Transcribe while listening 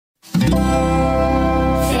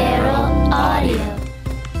Feral Audio.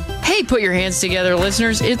 Hey, put your hands together,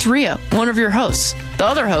 listeners. It's Rhea, one of your hosts. The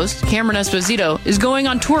other host, Cameron Esposito, is going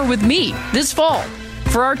on tour with me this fall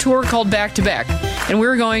for our tour called Back to Back. And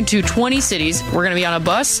we're going to 20 cities. We're going to be on a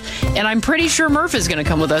bus, and I'm pretty sure Murph is going to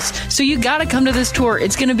come with us. So you got to come to this tour.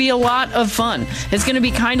 It's going to be a lot of fun. It's going to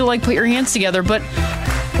be kind of like Put Your Hands Together, but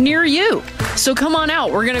near you. So come on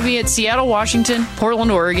out. We're going to be at Seattle, Washington,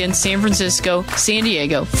 Portland, Oregon, San Francisco, San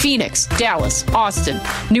Diego, Phoenix, Dallas, Austin,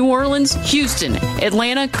 New Orleans, Houston,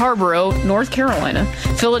 Atlanta, Carborough, North Carolina,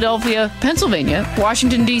 Philadelphia, Pennsylvania,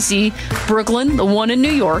 Washington, D.C., Brooklyn, the one in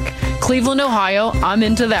New York, Cleveland, Ohio. I'm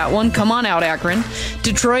into that one. Come on out, Akron.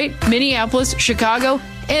 Detroit, Minneapolis, Chicago,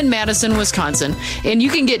 and Madison, Wisconsin. And you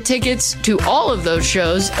can get tickets to all of those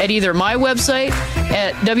shows at either my website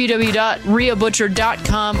at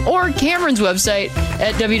www.riabutcher.com or Cameron's website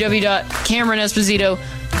at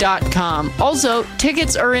www.cameronesposito.com. Also,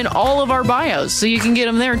 tickets are in all of our bios, so you can get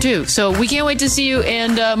them there too. So we can't wait to see you,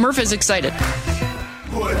 and Murph is excited.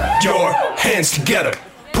 Put your hands together.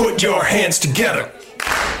 Put your hands together.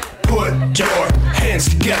 Put your hands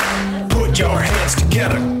together. Put your hands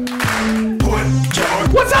together.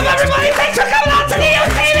 What's up, everybody? Thanks for coming out to the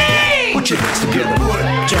UTV! Put your hands together.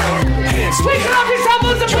 Put your hands together. Please turn off your cell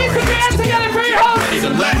phones and please put your hands together for your host,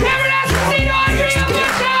 Cameron Esposito and Rhea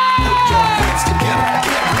Butcher! Put your hands together.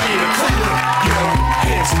 Get ready to clap. Put your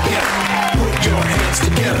hands together. Put your hands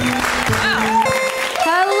together.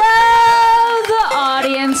 Hello, the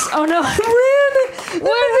audience. Oh no, I ran.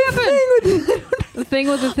 What happened? The thing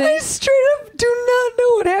with the thing? I straight up do not know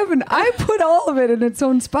what happened. I put all of it in its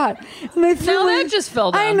own spot. And I feel Now like, that just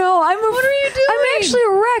fell down. I know. What are you doing? I'm actually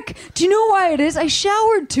a wreck. Do you know why it is? I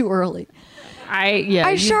showered too early.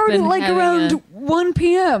 I showered at like around 1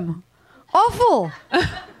 p.m. Awful. I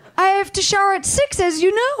have to shower at 6, as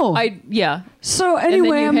you know. So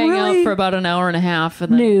anyway, and then you I'm hang really out for about an hour and a half.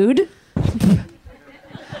 And then nude.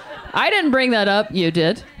 I didn't bring that up. You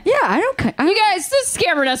did. Yeah, I don't. You guys, this is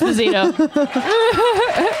Cameron Esposito.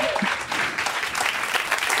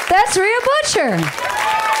 That's Rhea Butcher.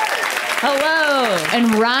 Hello.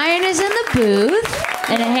 And Ryan is in the booth.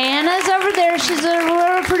 And Hannah's over there. She's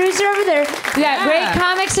a producer over there. We got great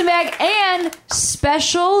comics in back. And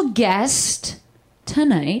special guest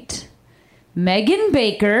tonight, Megan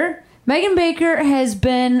Baker. Megan Baker has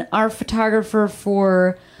been our photographer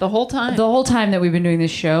for the whole time that we've been doing this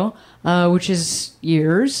show, which is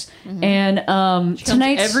years. Mm-hmm. And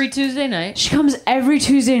tonight, every Tuesday night. She comes every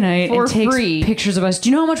Tuesday night for and takes free pictures of us. Do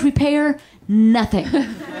you know how much we pay her? Nothing.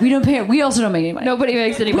 We don't pay her. We also don't make any money. Nobody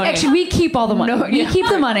makes any money. Actually, we keep all the money. We keep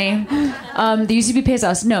the money. The UCB pays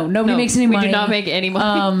us. Nobody makes any money. We do not make any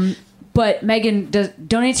money. But Megan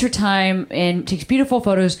donates her time and takes beautiful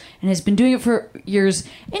photos and has been doing it for years.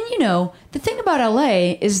 And you know, the thing about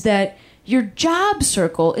LA is that your job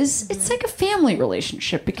circle it's like a family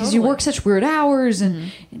relationship because you work such weird hours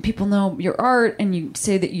and people know your art and you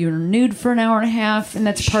say that you're nude for an hour and a half and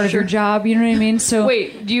that's part of your job. You know what I mean? So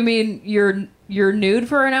wait, do you mean you're nude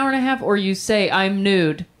for an hour and a half, or you say I'm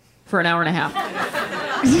nude for an hour and a half?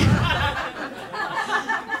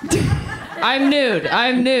 I'm nude.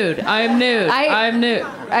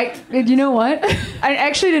 You know what? I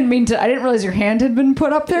actually didn't mean to. I didn't realize your hand had been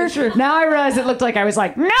put up there. Sure. Now I realize it looked like I was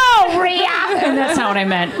like, no, Rhea! And that's not what I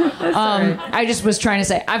meant. I just was trying to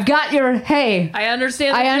say, I've got your, hey. I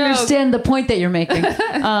understand the I understand the point that you're making.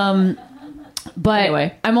 But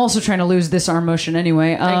anyway, I'm also trying to lose this arm motion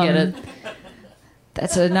anyway. I get it.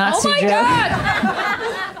 That's a Nazi joke. God!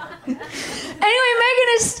 Anyway, Megan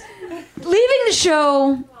is leaving the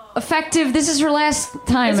show. Effective. This is her last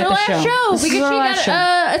time at the show. Because she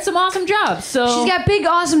got some awesome jobs. So she's got big,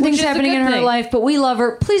 awesome things happening in her life. But we love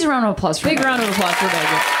her. Please, a round of applause for her. Big round of applause for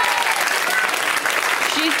Megan.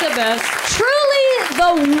 She's the best. Truly,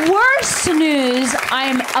 the worst news.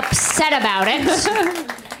 I'm upset about it.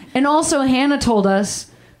 And also, Hannah told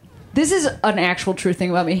us. This is an actual true thing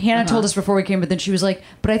about me. Hannah told us before we came, but then she was like,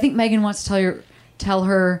 "But I think Megan wants to tell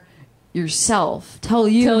her." Yourself. Tell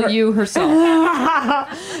you herself.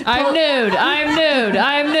 I'm nude.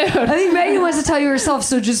 I think Megan wants to tell you herself,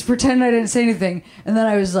 so just pretend I didn't say anything. And then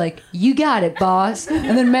I was like, you got it, boss.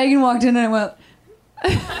 And then Megan walked in and I went,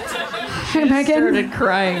 hi, Megan. Started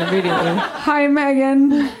crying immediately. Hi,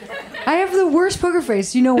 Megan. I have the worst poker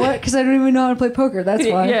face. You know what? Because I don't even know how to play poker. That's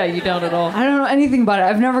why. Yeah, you don't at all. I don't know anything about it.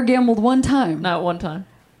 I've never gambled one time. Not one time.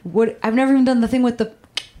 I've never even done the thing with the...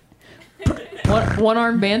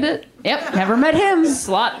 One-armed bandit? Yep, never met him.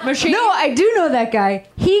 Slot machine? No, I do know that guy.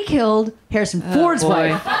 He killed Harrison Ford's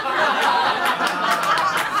wife.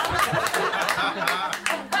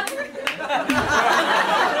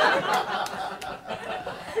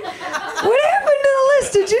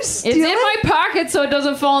 you steal It's in it? my pocket so it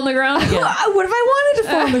doesn't fall on the ground again. What if I wanted to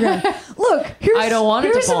fall on the ground? Look, here's, I don't want it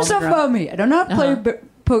to here's fall some on the stuff ground. about me. I do not play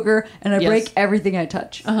poker, and I Yes. break everything I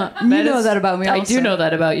touch. You That know is- that about me. I also. do know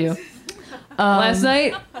that about you. Last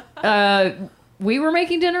night, we were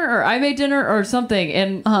making dinner, or I made dinner, or something,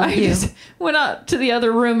 and I you. just went out to the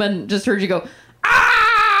other room and just heard you go,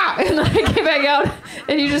 ah! And then I came back out,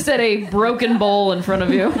 and you just had a broken bowl in front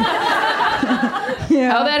of you.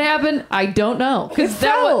 Yeah. How that happened, I don't know. Because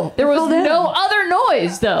fell. there It was fell down. no other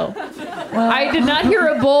noise, though. I did not hear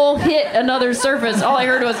a bowl hit another surface. All I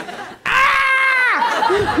heard was, ah!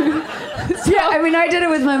 Yeah, I mean, I did it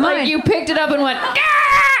with my mind. Like you picked it up and went, ah!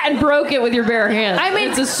 And broke it with your bare hands. I mean-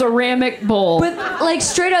 it's a ceramic bowl. But like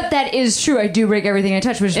straight up, that is true. I do break everything I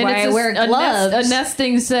touch, which is And why it's I wear gloves. a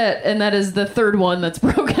nesting set, and that is the third one that's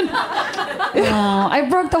broken. Oh, I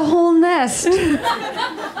broke the whole nest. And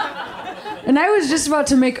I was just about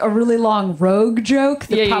to make a really long rogue joke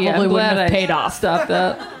that probably I'm wouldn't glad have I paid off. Stop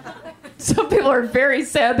that. Some people are very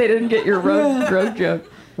sad they didn't get your rogue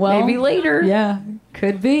joke. Well, Maybe later. Yeah,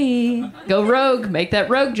 could be. Go rogue. Make that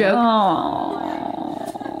rogue joke.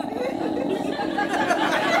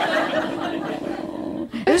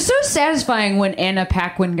 It was so satisfying when Anna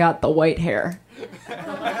Paquin got the white hair.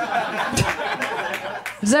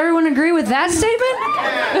 Does everyone agree with that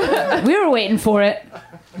statement? We were waiting for it.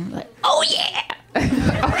 Like, oh yeah!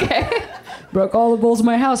 Okay. Broke all the bowls in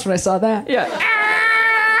my house when I saw that. Yeah.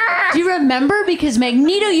 Do you remember? Because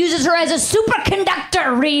Magneto uses her as a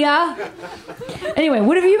superconductor, Rhea. Anyway,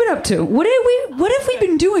 what have you been up to? What have we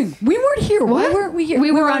been doing? We weren't here. Why weren't we here?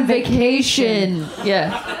 We were on vacation.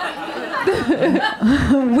 Yeah.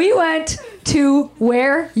 We went to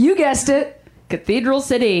where? You guessed it. Cathedral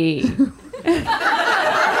City. That's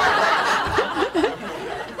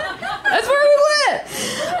where we went.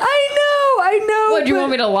 I know. What, do you but-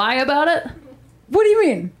 want me to lie about it? What do you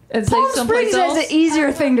mean? And say Palm someplace Springs else? is an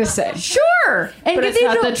easier thing to say. Sure. And but it's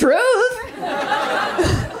not the truth.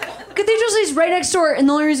 Cathedral City's right next door, and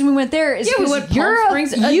the only reason we went there is Yeah, we because went Palm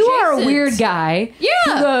Springs you are a adjacent. weird guy Yeah.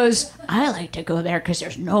 who goes, I like to go there because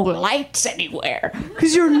there's no lights anywhere.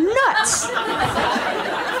 Because you're nuts.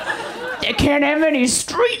 They can't have any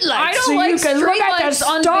street lights. I don't so like you can look at the streetlights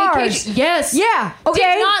on stars. vacation. Yes. Yeah. Okay.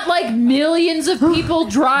 Did not like millions of people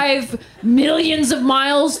drive millions of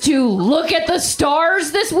miles to look at the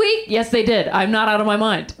stars this week? Yes, they did. I'm not out of my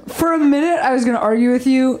mind. For a minute, I was going to argue with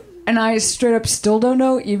you, and I straight up still don't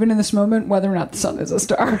know, even in this moment, whether or not the sun is a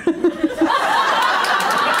star.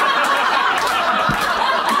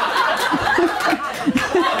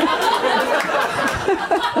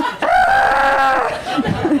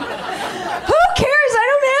 Who cares? I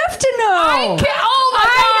don't have to know. Oh my I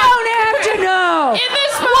God. don't have to know. In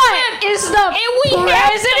this moment, Is the we have to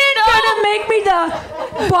president know. gonna make me the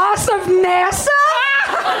boss of NASA?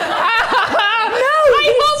 No, I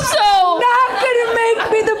hope so. not gonna make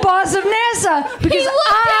me the boss of NASA He because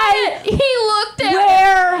looked at it. He looked at it.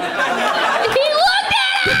 wear. He looked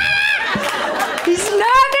at it. He's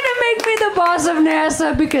not gonna make me the boss of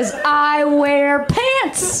NASA because I wear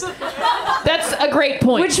pants, That's a great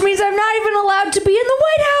point. which means I'm not even allowed to be in the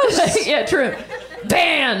White House. Yeah, true.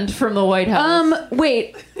 Banned from the White House.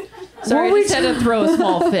 Wait. Sorry, were I we just had to throw a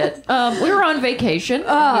small fit. We were on vacation. We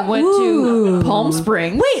went ooh. to Palm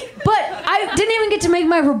Springs. Wait, but I didn't even get to make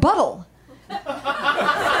my rebuttal.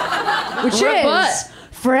 Which Rebut. is,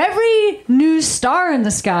 for every new star in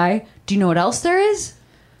the sky, do you know what else there is?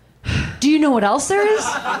 Do you know what else there is?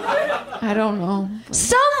 I don't know.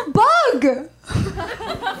 Some bug!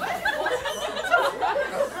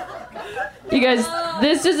 You guys,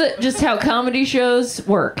 this isn't just how comedy shows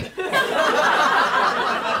work.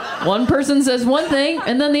 One person says one thing,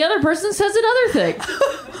 and then the other person says another thing.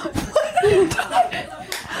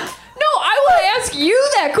 No, I want to ask you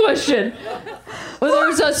that question. Well,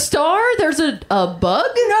 there's a star, there's a bug?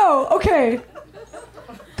 No, okay.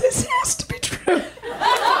 This has to be true.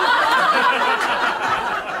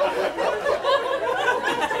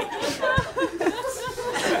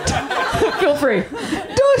 Feel free.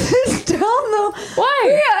 Don't just tell them though.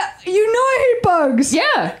 Why? Yeah, you know I hate bugs.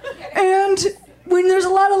 Yeah. And when there's a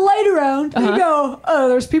lot of light around, you go, oh,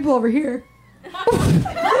 there's people over here.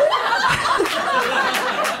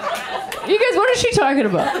 You guys, what is she talking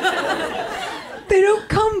about? They don't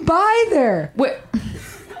come by there. Wait,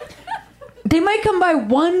 They might come by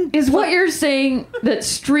one. is what you're saying that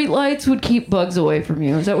streetlights would keep bugs away from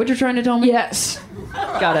you? Is that what you're trying to tell me? Yes.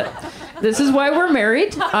 Got it. This is why we're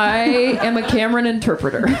married. I am a Cameron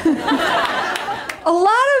interpreter. A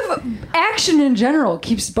lot of action in general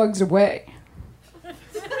keeps bugs away.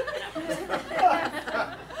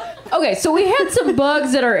 Okay, so we had some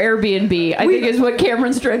bugs at our Airbnb, I think is what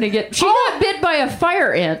Cameron's trying to get. She got bit by a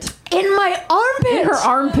fire ant In my armpit. in her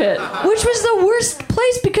armpit. Which was the worst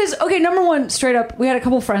place because, okay, number one, straight up, we had a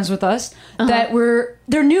couple friends with us that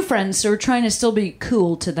they're new friends, so we're trying to still be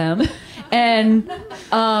cool to them. And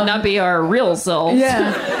Not be our real selves.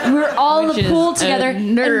 yeah, we were all in Which the is pool together.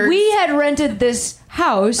 nerds. And we had rented this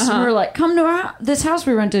house. And we were like, come to this house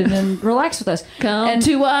we rented and relax with us. Come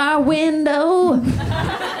to our window.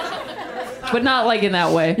 But not like in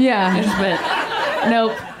that way. Yeah. I just meant,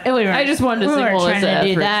 Nope. I just wanted to we sing weren't Melissa trying to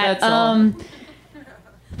do effort, that. that's all.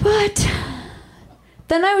 But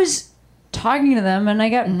then I was talking to them and I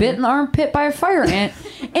got bit in the armpit by a fire ant.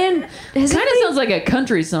 And has Kind of anybody- sounds like a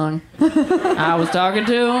country song. I was talking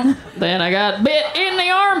to him, then I got bit in the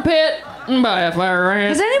armpit by a fire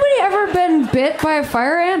ant. has anybody ever been bit by a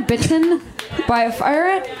fire ant? Bitten by a fire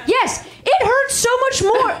ant? Yes, it hurts so much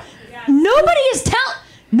more. Nobody is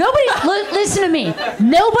listen to me.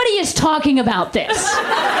 Nobody is talking about this.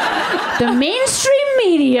 The mainstream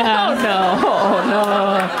media Oh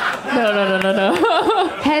no.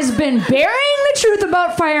 has been burying the truth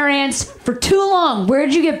about fire ants for too long.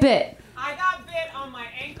 Where'd you get bit? I got bit on my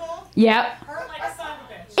ankle. Yep. Hurt like a son of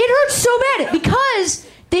a bitch. It hurts so bad because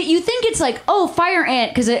that you think it's like, oh, fire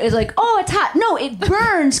ant, because it's like, oh, it's hot. No, it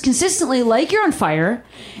burns consistently like you're on fire,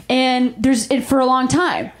 and there's it for a long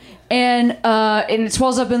time, and it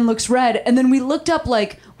swells up and looks red. And then we looked up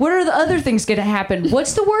like, what are the other things going to happen?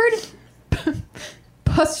 What's the word?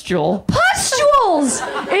 Pustule. Pustules.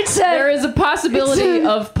 It's There is a possibility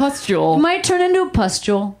of pustule. might turn into a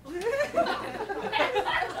pustule.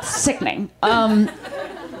 Sickening. But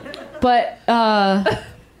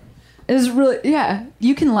it's really, yeah,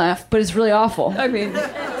 you can laugh, but it's really awful. I mean,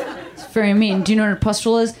 It's very mean. Do you know what a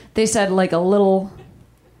pustule is? They said like a little,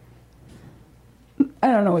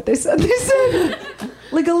 I don't know what they said. They said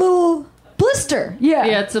like a little blister. Yeah.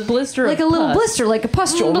 yeah, it's a blister Like a of little pus. blister, like a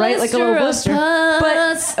pustule, right? Like a little blister.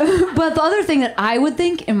 But the other thing that I would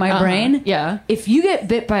think in my brain, Yeah. if you get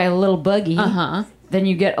bit by a little buggy, Uh-huh. then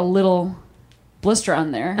you get a little blister on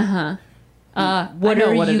there. Uh-huh. What I know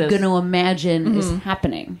are what it you is. going to imagine is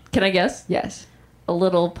happening? Can I guess? Yes. A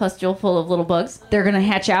little pustule full of little bugs. They're going to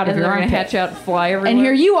hatch out of And your they're going to armpit. hatch out and fly everywhere. And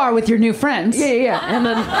here you are with your new friends. Yeah. And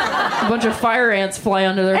then a bunch of fire ants fly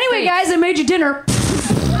under their Anyway, feet. guys, I made you dinner.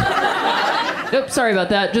 Oops, sorry about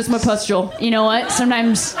that. Just my pustule. You know what?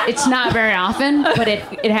 Sometimes it's not very often, but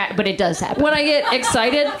it does happen. When I get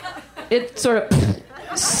excited, it sort of...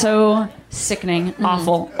 So sickening,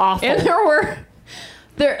 awful. And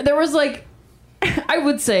there was like, I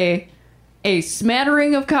would say, a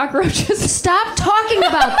smattering of cockroaches. Stop talking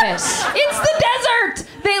about this. It's the desert.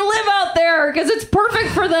 They live out there because it's perfect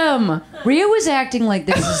for them. Rhea was acting like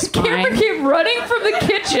this is Cameron fine. came running from the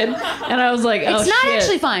kitchen, and I was like, "Oh It's not shit.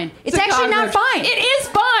 actually fine. It's a actually not cockroach. fine. It is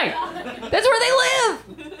fine. That's where they live.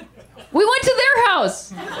 We went to their house.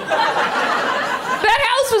 That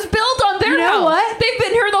house was built on their You know house. what? They've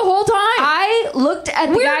been here the whole time. I looked at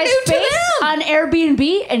the We're guy's new to face them. on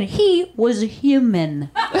Airbnb, and he was a human.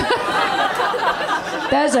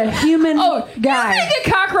 That's a human guy. You think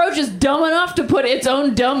a cockroach is dumb enough to put its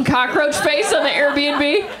own dumb cockroach face on the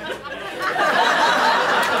Airbnb?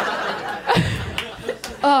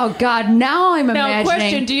 Oh God! Now I'm Now, imagining.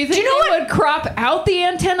 question: do you think you know they would crop out the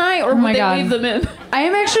antennae, or my would they God. leave them in? I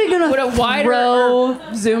am actually gonna Would a wider throw.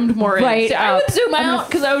 or zoomed more in? right See, I out. would zoom I'm gonna out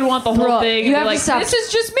because I would want the whole Bro, thing. you and have be like, to stop. This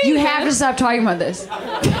is just me. You man. have to stop talking about this.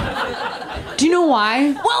 Do you know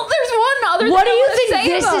why? Well, there's one other. What do thing I you wanna think say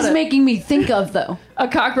this about is it. making me think of, though? A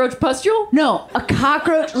cockroach pustule? No, a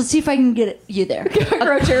cockroach. Let's see if I can get you there.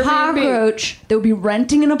 Cockroach a Airbnb. cockroach that would be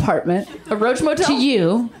renting an apartment A roach motel? to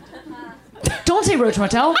you. Don't say Roach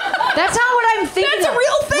Motel. That's not what I'm thinking. That's a of.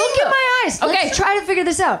 real thing. Look in my eyes. Okay. Let's try to figure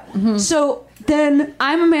this out. So then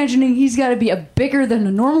I'm imagining he's got to be a bigger than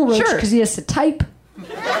a normal roach Sure. because he has to type. He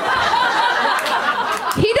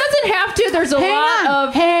doesn't have to. There's a lot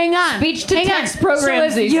of hang on. speech-to-text Hang on.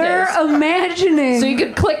 programs so if these you're days. imagining So you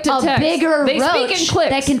could click to a text. bigger They roach speak in clicks.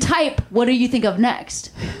 that can type, what do you think of next?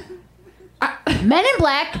 Men in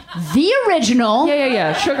Black, the original,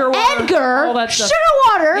 Yeah. Sugar water. Edgar, All that stuff. Sugar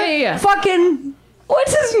Water, Yeah. fucking,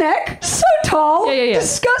 what's his neck? So tall, Yeah.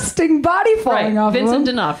 disgusting body falling Right. off Vincent of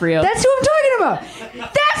him. D'Onofrio. That's who I'm talking about.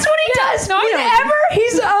 That's what he does. no, I know. Whenever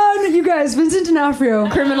he's on, you guys, Vincent D'Onofrio.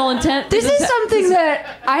 Criminal intent. This is something that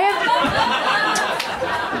I have.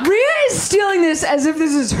 Rhea is stealing this as if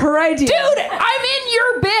this is her idea. Dude, I'm in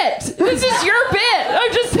your bit. This is your bit.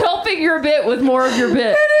 I'm just helping your bit with more of your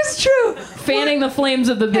bit. That is true. Fanning the flames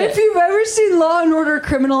of the bit. If you've ever seen Law and Order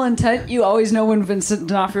Criminal Intent, you always know when Vincent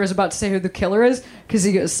D'Onofrio is about to say who the killer is because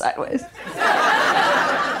he goes sideways.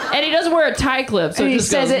 And he doesn't wear a tie clip, so And it he just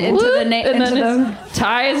says goes, it into "Whoop," the and then into his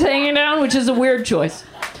tie is hanging down, which is a weird choice.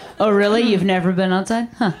 Oh, really? You've never been outside?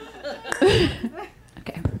 Huh.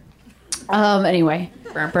 Okay. Anyway.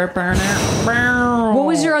 What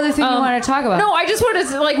was your other thing you wanted to talk about? No, I just wanted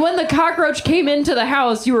to, like, when the cockroach came into the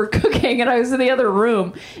house, you were cooking, and I was in the other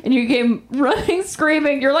room, and you came running,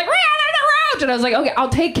 screaming. You're like, "Rhea, there's a roach!" And I was like, "Okay, I'll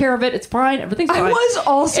take care of it. It's fine. Everything's fine." I was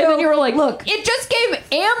also... And then you were like, look. "It just came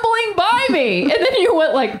ambling by me." And then you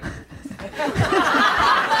went like...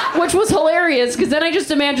 Which was hilarious, because then I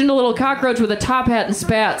just imagined a little cockroach with a top hat and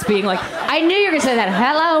spats being like, I knew you were going to say that.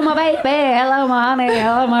 Hello, my baby. Hello, my honey.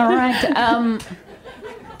 Hello, my right.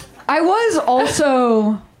 I was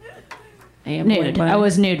also nude. I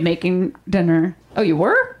was nude making dinner. Oh, you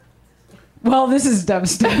were? Well, this is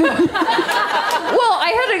devastating. Well,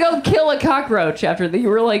 I had to go kill a cockroach after that. You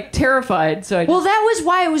were like terrified, so I just... Well, that was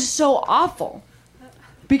why it was so awful.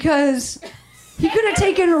 Because he could have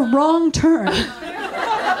taken a wrong turn.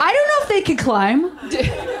 I don't know if they could climb.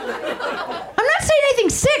 I'm not saying anything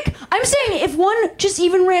sick. I'm saying if one just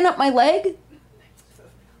even ran up my leg,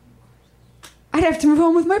 I'd have to move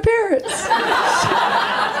home with my parents.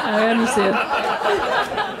 I understand.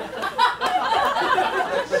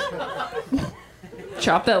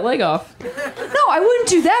 Chop that leg off. No, I wouldn't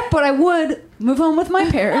do that, but I would move home with my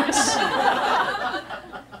parents.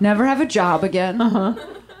 Never have a job again.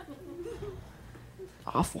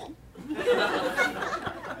 Awful.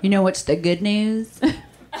 You know what's the good news?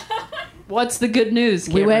 What's the good news,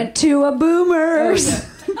 We Cameron? went to a Boomers.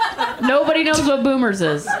 Nobody knows what Boomers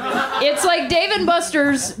is. It's like Dave &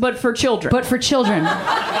 Buster's, but for children. But for children.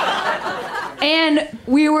 And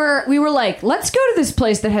we were like, let's go to this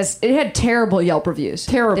place that had terrible Yelp reviews.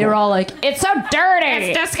 Terrible. They were all like, it's so dirty.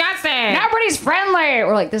 It's disgusting. Nobody's friendly.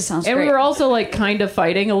 We're like, this sounds And great. we were also like kind of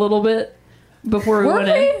fighting a little bit before we Were went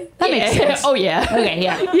we? in. That makes Yeah. sense. Oh yeah. Okay,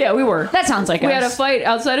 yeah. Yeah, we were. That sounds like We us. had a fight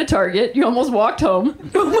outside of Target. You almost walked home.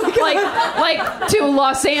 like to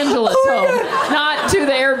Los Angeles home, not to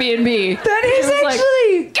the Airbnb. That is She was like,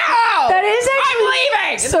 actually... Go! That is actually... I'm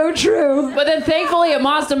leaving! So true. But then thankfully a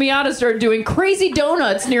Mazda Miata started doing crazy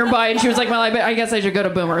donuts nearby, and she was like, well, I guess I should go to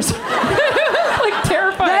Boomers. Like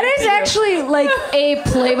terrifying. That is to do. actually like a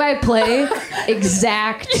play-by-play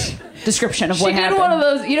exact description of what She did happened. one of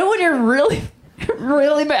those, you know when you're really,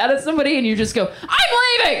 really mad at somebody and you just go,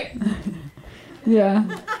 I'm leaving!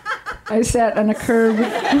 Yeah. I sat on a curb.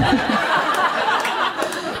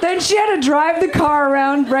 Then she had to drive the car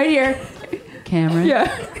around right here. Cameron. Yeah.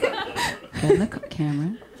 Get in the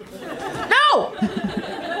Cameron. No!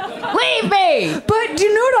 Leave me! But do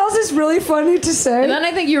you know what else is really funny to say? And then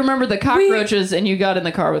I think you remember the cockroaches and you got in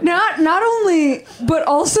the car with me. Not only, but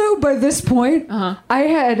also by this point, I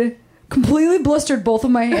had completely blistered both of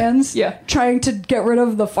my hands Yeah. trying to get rid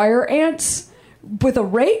of the fire ants with a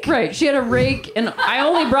rake. Right, she had a rake, and I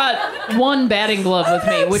only brought one batting glove with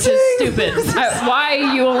me, which is stupid. Why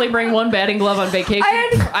you only bring one batting glove on vacation?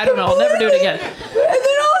 I don't know, I'll never do it again. And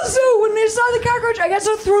then also, when I saw the cockroach, I got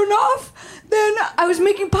so thrown off. Then I was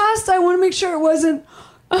making pasta. I want to make sure it wasn't.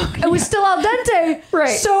 It was still al dente. Right.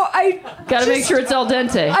 So I Gotta make sure it's al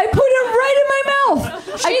dente. I put it right in my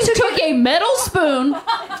mouth. She took a metal spoon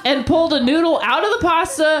and pulled a noodle out of the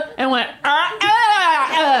pasta and went, And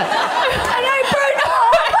I burned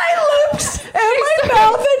all my lips and my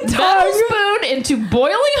mouth and metal tongue. spoon into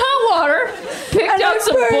boiling hot water, picked And out I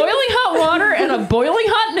some burned- boiling hot water and a boiling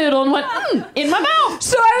hot noodle and went, in my mouth.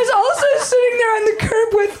 So I was also sitting there on the curb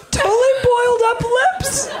with totally boiled up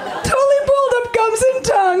lips, totally boiled up gums and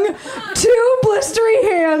tongue, 2 blistery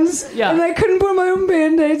hands, Yeah. and I couldn't put my own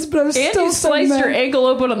band-aids, but I was And still you so sliced mad. your ankle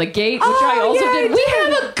open on the gate, which I Oh, also yeah, did. I We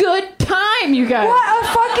did. have a good time, you guys. What a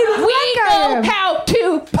fucking We wreck I know am. how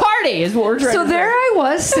to party, is what we're trying So to there say. I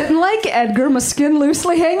was, sitting like Edgar, my skin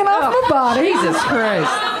loosely hanging off my body. Jesus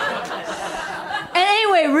Christ. And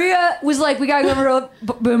anyway, Rhea was like, we gotta go over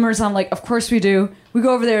to Boomers. I'm like, of course we do. We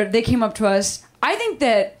go over there. They came up to us. I think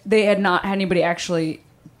that they had not had anybody actually...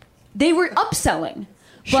 They were upselling.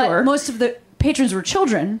 But Sure. most of the patrons were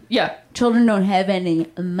children. Yeah. Children don't have any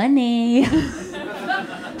money.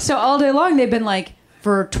 So all day long, they've been like,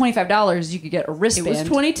 for $25, you could get a It wristband. was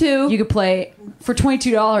 22. You could play for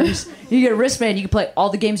 $22. You get a wristband. You could play all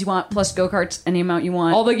the games you want, plus go-karts, any amount you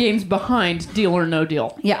want. all the games behind Deal or No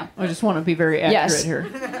Deal. Yeah. I just want to be very accurate Yes. here.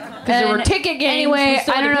 Because there were And ticket games. Anyway, we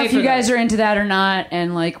still I had to don't know pay if for you guys them. are into that or not,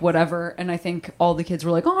 and like whatever. And I think all the kids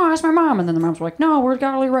were like, "Oh, ask my mom," and then the moms were like, "No, we're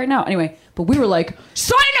gotta leave right now." Anyway, but we were like,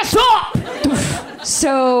 "Sign us up!"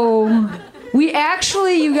 So we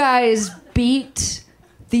actually, you guys, beat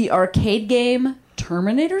the arcade game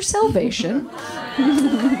Terminator Salvation.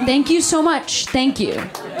 Thank you so much. Thank you.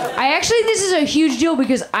 This is a huge deal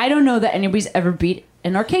because I don't know that anybody's ever beat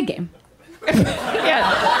an arcade game. Yeah.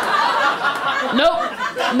 Nope.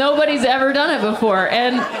 Nobody's ever done it before.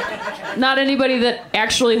 And not anybody that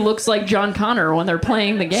actually looks like John Connor when they're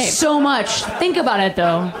playing the game. So much. Think about it,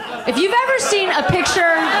 though. If you've ever seen a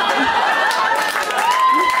picture...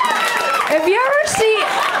 If you ever see...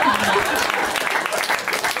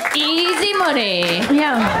 Easy money.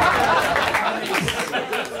 Yeah.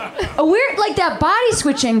 A weird, like that body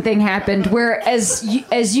switching thing happened where as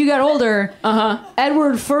you got older,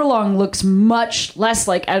 Edward Furlong looks much less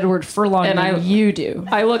like Edward Furlong than you do.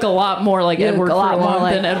 I look a lot more like Edward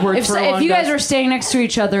Furlong than Edward Furlong. If you guys were standing next to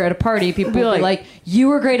each other at a party, people would be like, you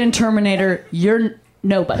were great in Terminator, you're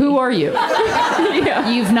nobody. Who are you? Yeah.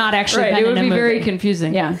 You've not actually been in a movie. It would be very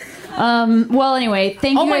confusing. Yeah. Well, anyway,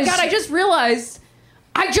 thank you guys. Oh my God, I just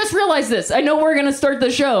realized this. I know we're going to start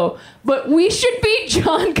the show, but we should beat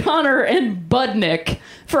John Connor and Budnick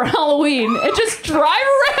for Halloween and just drive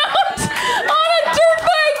around on a dirt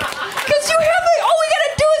bike. Because all we got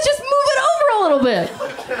to do is just move it over a little bit.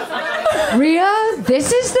 Rhea,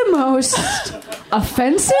 this is the most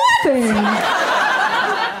offensive thing.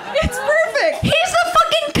 It's perfect. He's the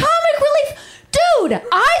fucking comic relief. Dude,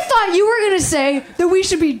 I thought you were going to say that we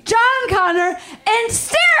should be John Connor and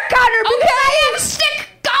Sarah Connor because I have stick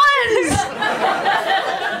guns.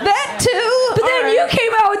 That too. But then you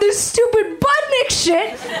came out with this stupid Budnick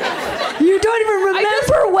shit. You don't even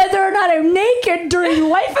remember whether or not I'm naked during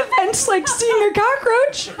life events like seeing a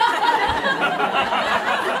cockroach.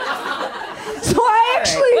 So I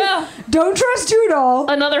actually don't trust you at all.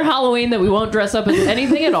 Another Halloween that we won't dress up as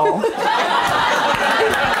anything at all.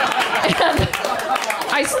 And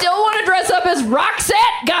I still want to dress up as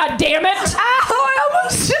Roxette, God damn it! Ow, I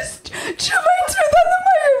almost just chewed my tooth on the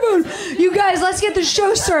microphone. You guys, let's get the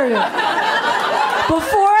show started.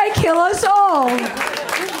 Before I kill us all.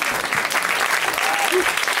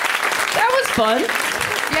 That was fun.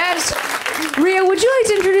 Yes. Rhea, would you like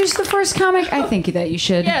to introduce the first comic? I think that you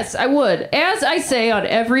should. Yes, I would. As I say on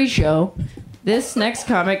every show, this next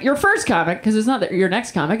comic, your first comic, because it's not your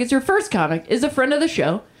next comic, it's your first comic, is a friend of the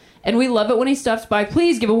show. And we love it when he stops by.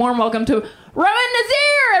 Please give a warm welcome to Rowan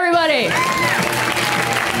Nazir, everybody!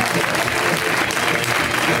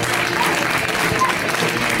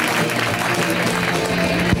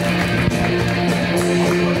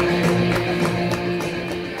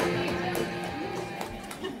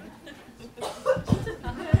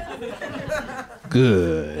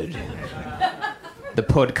 Good. The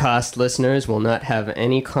podcast listeners will not have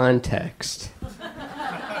any context.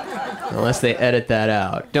 Unless they edit that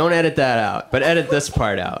out. Don't edit that out, but edit this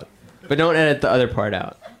part out. But don't edit the other part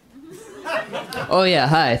out. Oh yeah,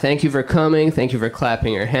 hi. Thank you for coming. Thank you for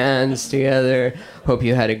clapping your hands together. Hope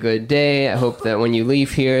you had a good day. I hope that when you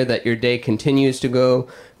leave here that your day continues to go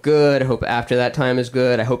good. I hope after that time is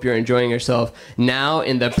good. I hope you're enjoying yourself now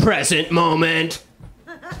in the present moment.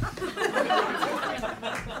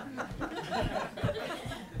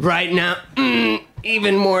 Right now,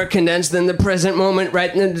 even more condensed than the present moment.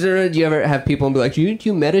 Right? Do you ever have people be like, do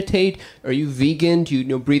you meditate? Are you vegan? Do you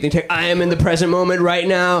know breathing tech? I am in the present moment right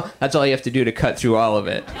now. That's all you have to do to cut through all of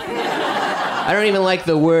it. I don't even like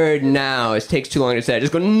the word now. It takes too long to say. I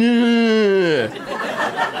just go,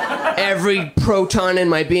 every proton in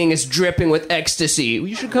my being is dripping with ecstasy.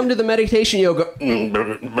 You should come to the meditation yoga.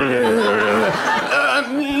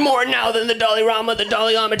 More now than the Dalai Lama. The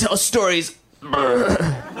Dalai Lama tells stories.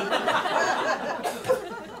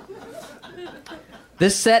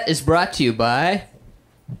 This set is brought to you by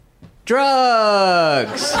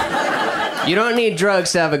drugs. You don't need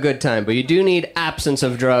drugs to have a good time, but you do need absence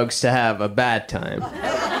of drugs to have a bad time.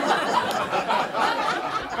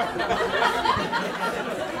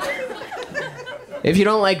 If you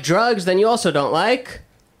don't like drugs, then you also don't like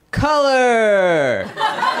color.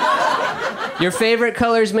 Your favorite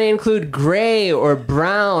colors may include gray or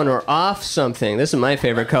brown or off something. This is my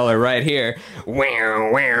favorite color right here.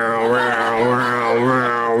 Ramon,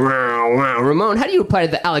 how do you reply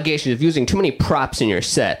to the allegations of using too many props in your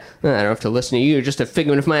set? I don't have to listen to you. You're just a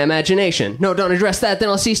figment of my imagination. No, don't address that. Then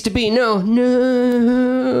I'll cease to be. No.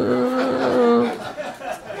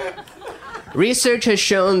 Research has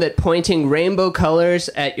shown that pointing rainbow colors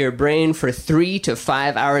at your brain for 3 to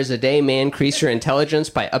 5 hours a day may increase your intelligence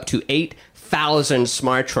by up to 8,000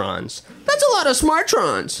 smartrons. That's a lot of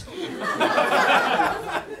smartrons.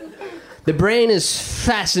 The brain is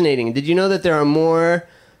fascinating. Did you know that there are more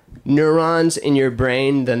neurons in your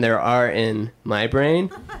brain than there are in my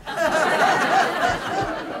brain? I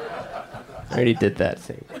already did that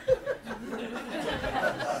thing.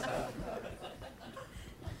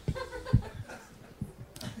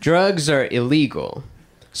 Drugs are illegal.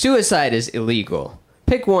 Suicide is illegal.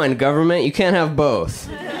 Pick one, government. You can't have both.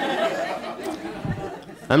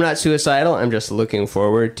 I'm not suicidal. I'm just looking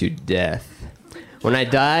forward to death. When I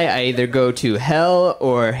die, I either go to hell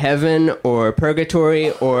or heaven or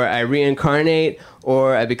purgatory, or I reincarnate,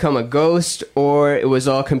 or I become a ghost, or it was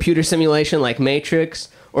all computer simulation like Matrix,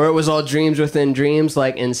 or it was all dreams within dreams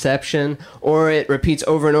like Inception, or it repeats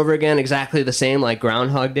over and over again exactly the same like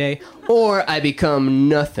Groundhog Day, or I become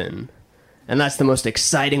nothing. And that's the most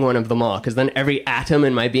exciting one of them all, because then every atom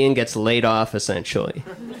in my being gets laid off, essentially.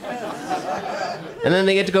 And then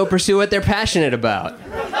they get to go pursue what they're passionate about.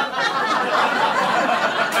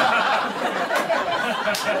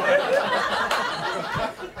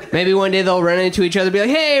 Maybe one day they'll run into each other and be like,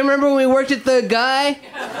 hey, remember when we worked at the Guy?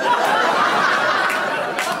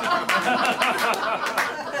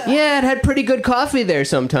 Yeah, it had pretty good coffee there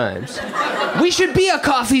sometimes. We should be a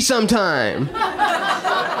coffee sometime.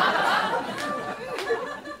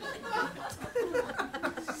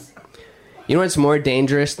 You know what's more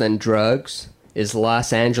dangerous than drugs? Is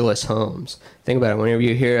Los Angeles homes. Think about it. Whenever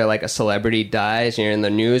you hear like a celebrity dies and you're in the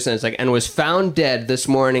news and it's like, and was found dead this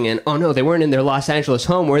morning, and oh no, they weren't in their Los Angeles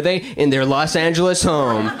home, were they? In their Los Angeles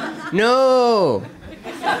home. No!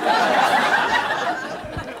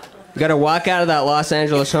 You gotta walk out of that Los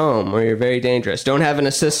Angeles home or you're very dangerous. Don't have an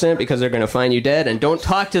assistant because they're gonna find you dead, and don't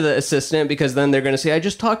talk to the assistant because then they're gonna say, I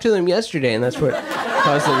just talked to them yesterday, and that's what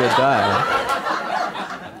caused them to die.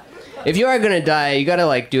 If you are gonna die, you gotta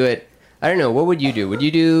like do it. I don't know, what would you do? Would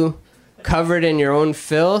you do covered in your own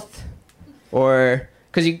filth? Or,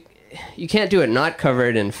 because you can't do it not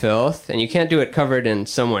covered in filth, and you can't do it covered in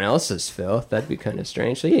someone else's filth. That'd be kind of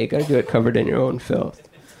strange. So yeah, you gotta do it covered in your own filth.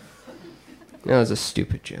 That was a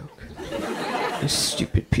stupid joke. You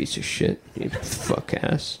stupid piece of shit. You fuck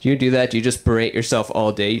ass. Do you do that? Do you just berate yourself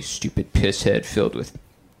all day? You stupid pisshead filled with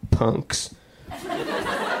punks.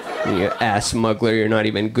 You ass muggler, you're not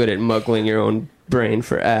even good at muggling your own brain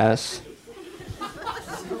for ass.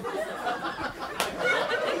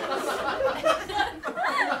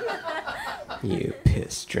 You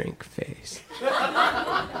piss drink face.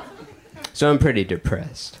 So I'm pretty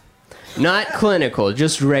depressed. Not clinical,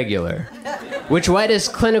 just regular. Why does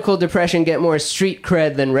clinical depression get more street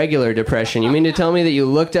cred than regular depression? You mean to tell me that you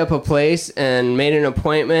looked up a place and made an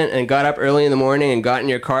appointment and got up early in the morning and got in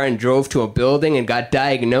your car and drove to a building and got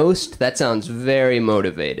diagnosed? That sounds very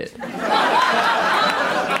motivated.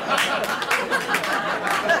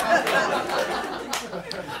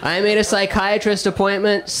 I made a psychiatrist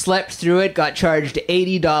appointment, slept through it, got charged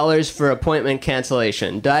 $80 for appointment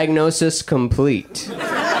cancellation. Diagnosis complete.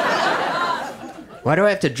 Why do I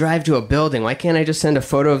have to drive to a building? Why can't I just send a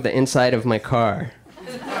photo of the inside of my car?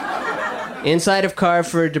 Inside of car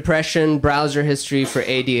for depression, browser history for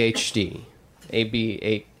ADHD.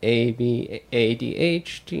 ADHD.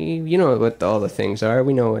 You know what all the things are.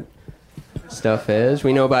 We know what stuff is.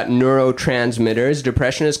 We know about neurotransmitters.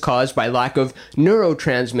 Depression is caused by lack of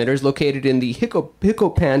neurotransmitters located in the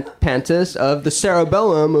hippocampus of the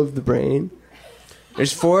cerebellum of the brain.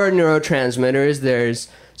 There's 4 neurotransmitters. There's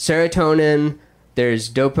serotonin, there's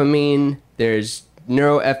dopamine, there's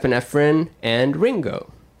neuroepinephrine, and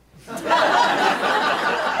Ringo.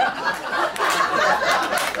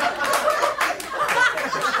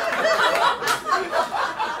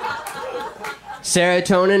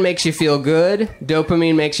 Serotonin makes you feel good.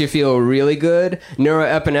 Dopamine makes you feel really good.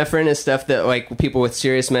 Neuroepinephrine is stuff that like people with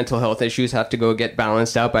serious mental health issues have to go get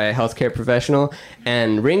balanced out by a healthcare professional.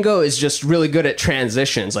 And Ringo is just really good at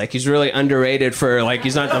transitions. Like he's really underrated for like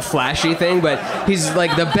he's not the flashy thing, but he's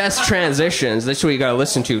like the best transitions. That's what you gotta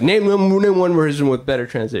listen to. Name one version with better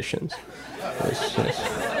transitions.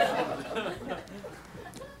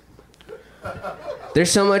 There's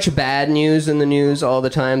so much bad news in the news all the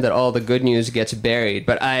time that all the good news gets buried.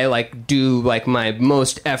 But I do my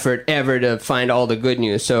most effort ever to find all the good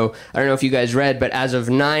news. So I don't know if you guys read, but as of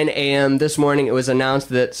 9 a.m. this morning, it was announced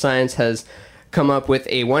that science has come up with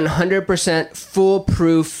a 100%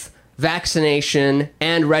 foolproof vaccination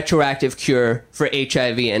and retroactive cure for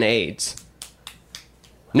HIV and AIDS.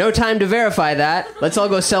 No time to verify that. Let's all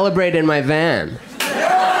go celebrate in my van.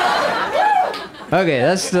 Okay,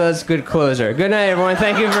 that's a good closer. Good night, everyone.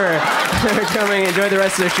 Thank you for coming. Enjoy the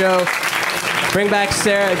rest of the show. Bring back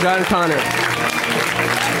Sarah, John Connor.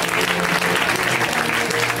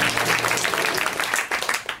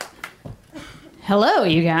 Hello,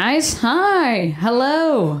 you guys. Hi.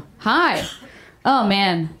 Hello. Hi. Oh,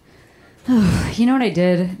 man. You know what I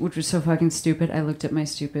did, which was so fucking stupid? I looked at my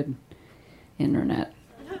stupid internet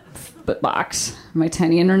box, my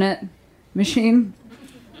tiny internet machine.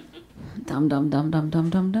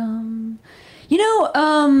 Dum. You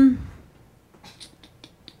know,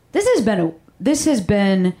 This has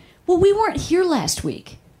been. Well, we weren't here last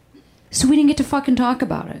week, so we didn't get to fucking talk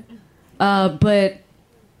about it. But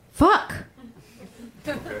fuck.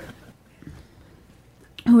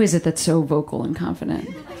 Who is it that's so vocal and confident?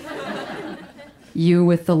 You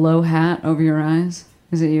with the low hat over your eyes?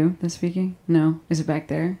 Is it you that's speaking? No. Is it back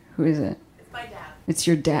there? Who is it? It's my dad. It's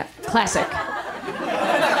your dad. Classic.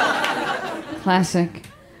 Classic.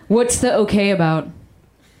 What's the okay about?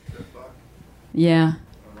 Yeah.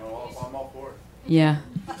 I'm all for it. Yeah.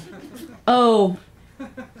 Oh,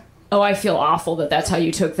 I feel awful that's how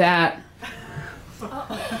you took that.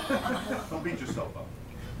 Don't beat yourself up.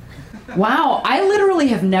 Wow, I literally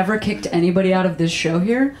have never kicked anybody out of this show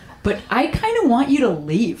here, but I kind of want you to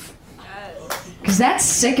leave. Because that's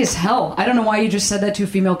sick as hell. I don't know why you just said that to a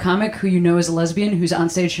female comic who you know is a lesbian who's on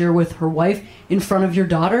stage here with her wife in front of your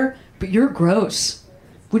daughter, but you're gross.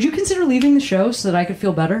 Would you consider leaving the show so that I could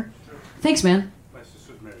feel better? Thanks, man. My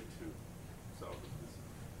sister's married too. So.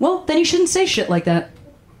 Well, then you shouldn't say shit like that.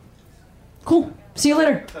 Cool. See you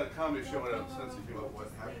later. That comedy show had a sense of humor. What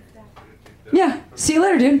happened? Yeah. See you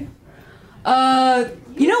later, dude.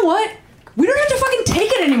 You know what? We don't have to fucking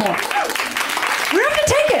take it anymore. We don't have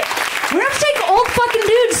to take it. We don't have to take old fucking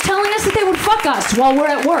dudes telling us that they would fuck us while we're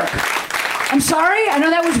at work. I'm sorry. I know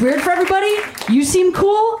that was weird for everybody. You seem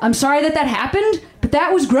cool. I'm sorry that happened, but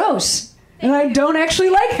that was gross. And I don't actually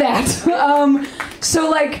like that. So,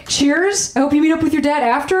 like, cheers. I hope you meet up with your dad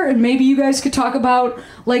after, and maybe you guys could talk about,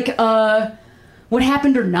 like, what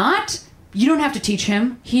happened or not. You don't have to teach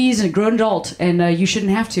him. He's a grown adult, and you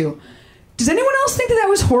shouldn't have to. Does anyone else think that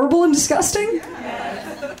was horrible and disgusting?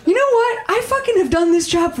 You know what? I fucking have done this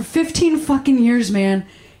job for 15 fucking years, man.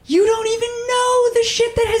 You don't even know the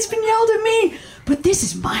shit that has been yelled at me. But this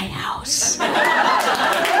is my house.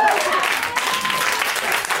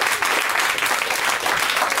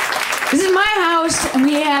 This is my house, and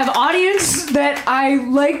we have audience that I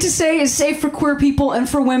like to say is safe for queer people and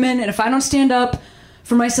for women. And if I don't stand up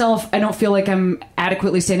for myself, I don't feel like I'm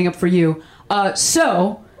adequately standing up for you.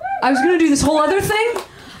 So, I was going to do this whole other thing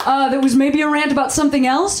that was maybe a rant about something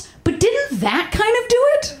else, but didn't that kind of do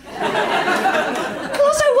it?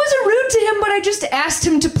 Also, I wasn't rude to him, but I just asked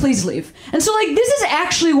him to please leave. And so, like, this is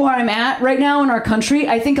actually where I'm at right now in our country.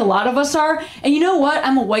 I think a lot of us are. And you know what?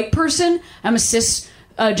 I'm a white person. I'm a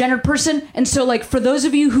cisgendered person. And so, like, for those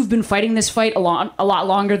of you who've been fighting this fight a lot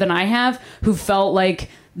longer than I have, who felt like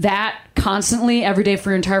that constantly every day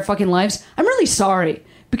for your entire fucking lives, I'm really sorry.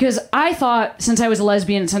 Because I thought, since I was a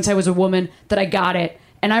lesbian, since I was a woman, that I got it.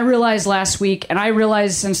 And I realized last week, and I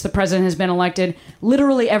realized since the president has been elected,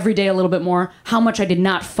 literally every day a little bit more, how much I did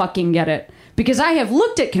not fucking get it. Because I have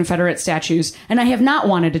looked at Confederate statues, and I have not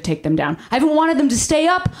wanted to take them down. I haven't wanted them to stay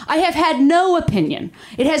up. I have had no opinion.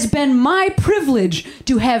 It has been my privilege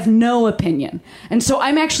to have no opinion. And so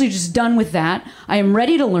I'm actually just done with that. I am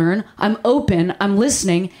ready to learn. I'm open. I'm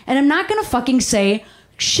listening. And I'm not going to fucking say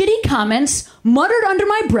shitty comments muttered under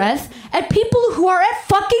my breath at people who are at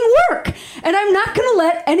fucking work. And I'm not gonna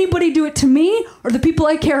let anybody do it to me or the people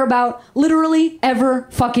I care about literally ever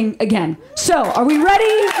fucking again. So, are we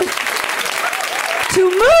ready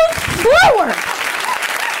to move forward?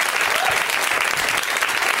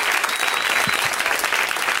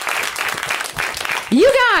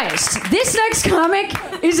 You guys, this next comic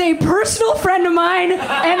is a personal friend of mine, and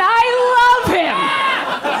I love him.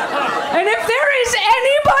 And if there is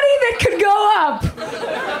anybody that could go up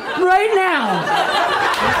right now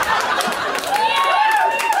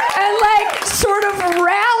and, like, sort of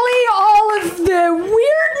rally all of the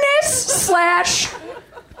weirdness /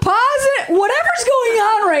 positive, whatever's going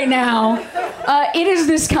on right now, it is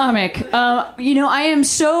this comic. You know, I am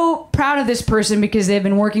so proud of this person because they've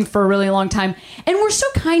been working for a really long time and were so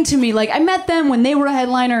kind to me. Like, I met them when they were a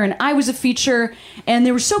headliner and I was a feature, and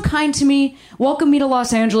they were so kind to me, welcomed me to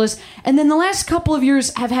Los Angeles, and then the last couple of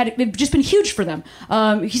years have just been huge for them.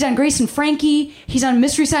 He's on Grace and Frankie, he's on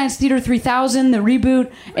Mystery Science Theater 3000, the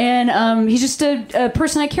reboot, and he's just a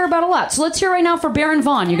person I care about a lot. So let's hear right now for Baron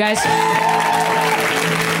Vaughn, you guys.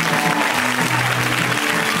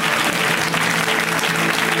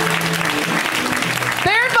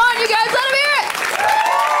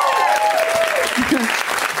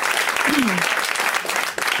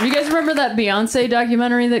 You guys remember that Beyonce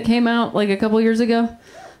documentary that came out like a couple years ago?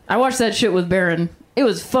 I watched that shit with Baron. It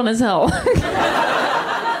was fun as hell.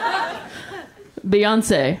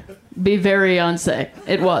 Beyonce. Be very Beyonce.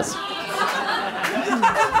 It was.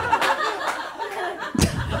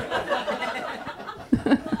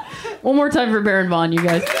 One more time for Baron Vaughn, you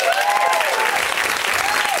guys.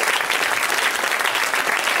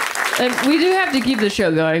 And we do have to keep the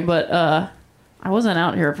show going, but I wasn't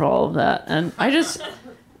out here for all of that. And I just...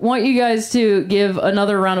 want you guys to give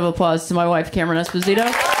another round of applause to my wife, Cameron Esposito.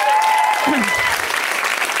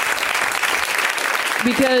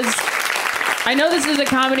 Because I know this is a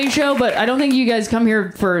comedy show, but I don't think you guys come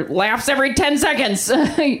here for laughs every 10 seconds.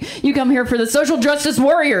 You come here for the social justice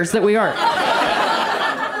warriors that we are.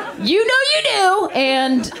 You know you do.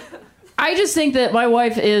 And I just think that my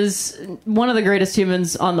wife is one of the greatest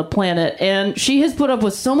humans on the planet, and she has put up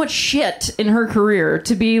with so much shit in her career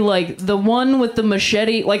to be like the one with the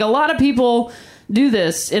machete. Like, a lot of people do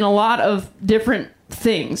this in a lot of different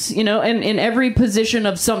things, you know, and in every position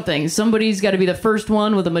of something. Somebody's got to be the first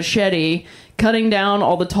one with a machete cutting down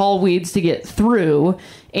all the tall weeds to get through.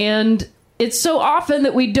 And it's so often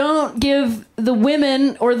that we don't give the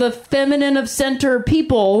women or the feminine of center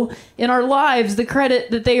people in our lives the credit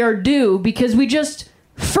that they are due, because we just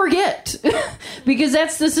forget. Because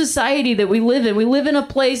that's the society that we live in. We live in a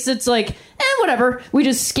place that's like, whatever. We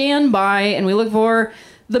just scan by and we look for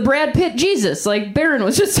the Brad Pitt Jesus, like Barron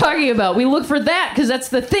was just talking about. We look for that because that's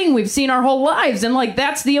the thing we've seen our whole lives, and like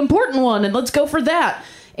that's the important one, and let's go for that.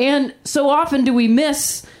 And so often do we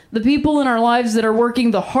miss the people in our lives that are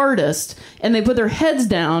working the hardest, and they put their heads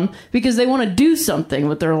down because they want to do something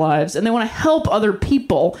with their lives and they want to help other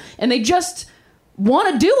people, and they just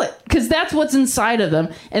want to do it because that's what's inside of them.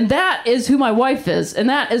 And that is who my wife is, and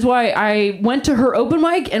that is why I went to her open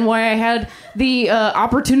mic and why I had the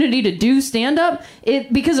opportunity to do stand-up,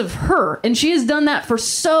 because of her. And she has done that for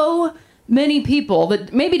so many people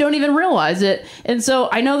that maybe don't even realize it. And so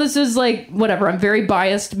I know this is like, whatever, I'm very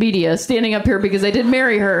biased media standing up here because I did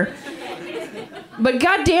marry her. But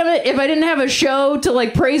God damn it, if I didn't have a show to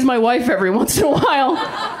like praise my wife every once in a while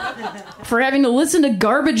for having to listen to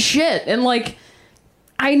garbage shit. And like,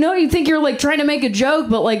 I know you think you're like trying to make a joke,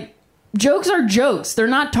 but like, jokes are jokes. They're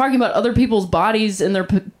not talking about other people's bodies and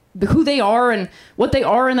who they are and what they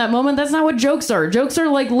are in that moment. That's not what jokes are. Jokes are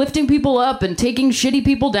like lifting people up and taking shitty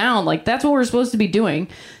people down. Like, that's what we're supposed to be doing.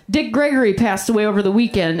 Dick Gregory passed away over the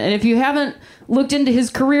weekend, and if you haven't looked into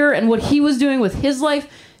his career and what he was doing with his life,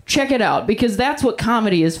 check it out, because that's what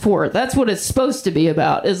comedy is for. That's what it's supposed to be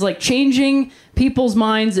about, is like changing people's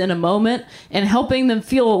minds in a moment and helping them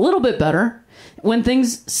feel a little bit better when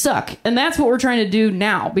things suck. And that's what we're trying to do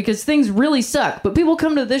now, because things really suck. But people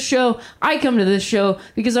come to this show, I come to this show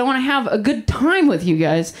because I want to have a good time with you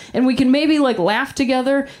guys, and we can maybe like laugh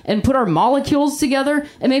together and put our molecules together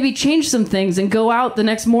and maybe change some things and go out the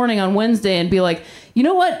next morning on Wednesday and be like, you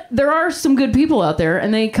know what? There are some good people out there,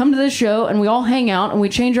 and they come to this show and we all hang out and we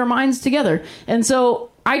change our minds together. And so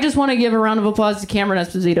I just want to give a round of applause to Cameron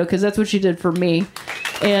Esposito, because that's what she did for me.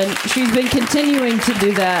 And she's been continuing to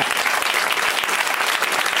do that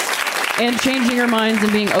and changing her minds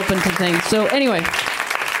and being open to things. So anyway,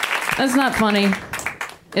 that's not funny.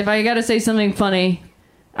 If I got to say something funny,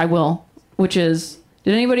 I will, which is,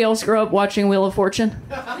 did anybody else grow up watching Wheel of Fortune?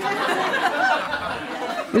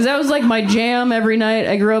 Because that was like my jam every night.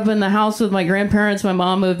 I grew up in the house with my grandparents. My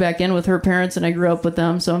mom moved back in with her parents, and I grew up with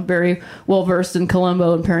them. So I'm very well versed in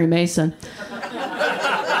Columbo and Perry Mason.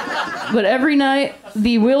 But every night,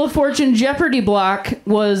 the Wheel of Fortune Jeopardy block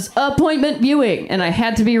was appointment viewing, and I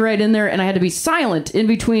had to be right in there, and I had to be silent in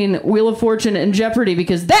between Wheel of Fortune and Jeopardy,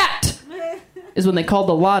 because that is when they called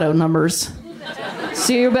the lotto numbers.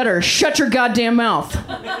 So you better shut your goddamn mouth.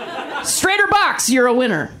 Straight or box, you're a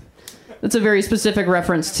winner. That's a very specific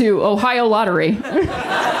reference to Ohio Lottery.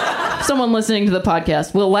 Someone listening to the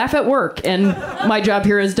podcast will laugh at work, and my job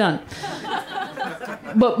here is done.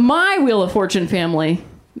 But my Wheel of Fortune family,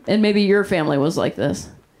 and maybe your family was like this.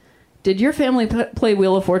 Did your family play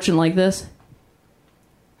Wheel of Fortune like this?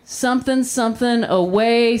 Something, something,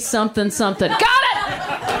 away, something, something. Got it!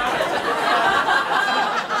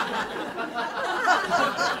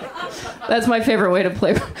 That's my favorite way to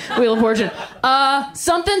play Wheel of Fortune.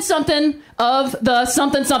 Something, something of the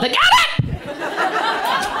something, something. Got it!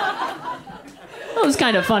 That was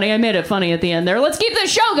kind of funny. I made it funny at the end there. Let's keep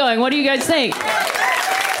this show going. What do you guys think?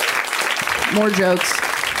 More jokes.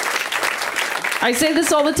 I say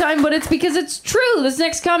this all the time, but it's because it's true. This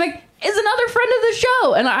next comic is another friend of the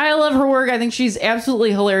show, and I love her work. I think she's absolutely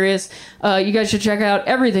hilarious. You guys should check out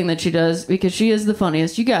everything that she does, because she is the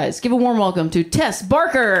funniest. You guys, give a warm welcome to Tess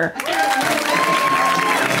Barker.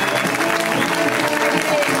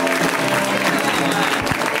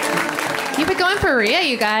 Keep it going for Rhea,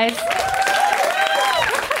 you guys.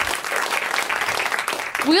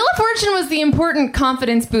 Wheel of Fortune was the important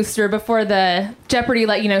confidence booster before the Jeopardy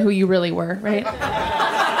let you know who you really were, right?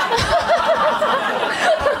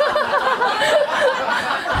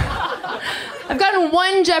 I've gotten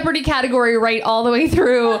one Jeopardy category right all the way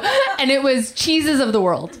through, and it was cheeses of the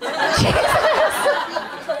world.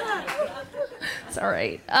 Sorry.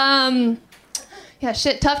 right. Yeah,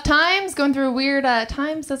 shit, tough times, going through weird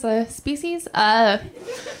times as a species.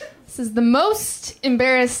 This is the most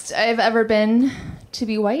embarrassed I've ever been to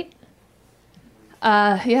be white.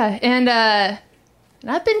 Yeah, and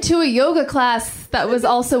I've been to a yoga class that was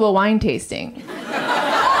also a wine tasting.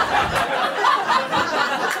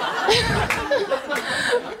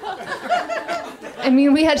 I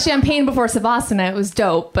mean, we had champagne before Savasana. It was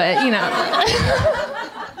dope, but, you know. I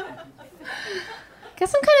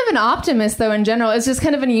guess I'm kind of an optimist, though, in general. It's just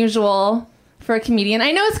kind of unusual for a comedian.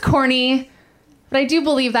 I know it's corny, but I do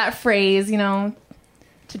believe that phrase, you know,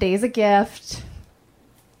 today's a gift.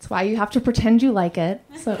 It's why you have to pretend you like it.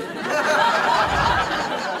 So.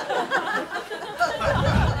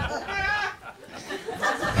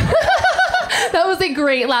 That was a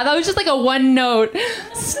great laugh. That was just like a one-note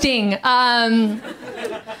sting. I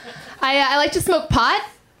like to smoke pot.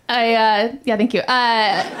 Yeah, thank you.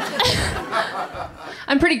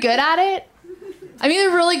 I'm pretty good at it. I'm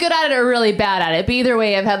either really good at it or really bad at it. But either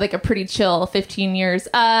way, I've had like a pretty chill 15 years.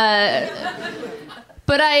 But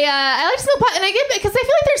I like to smoke pot, and I get it because I feel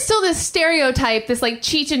like there's still this stereotype, this like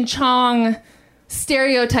Cheech and Chong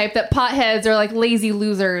stereotype that potheads are like lazy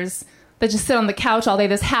losers that just sit on the couch all day,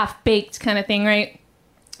 this half-baked kind of thing, right?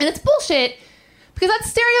 And it's bullshit, because that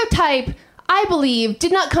stereotype, I believe,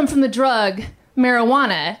 did not come from the drug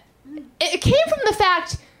marijuana. It came from the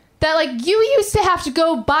fact that, like, you used to have to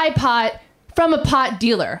go buy pot from a pot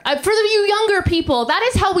dealer. For you younger people, that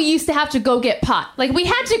is how we used to have to go get pot. Like, we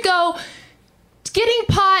had to go... Getting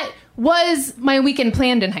pot was my weekend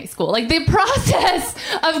planned in high school. Like, the process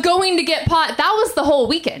of going to get pot, that was the whole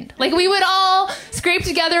weekend. Like, we would all scrape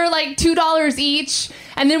together, like, $2 each,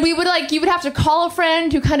 and then we would, like, you would have to call a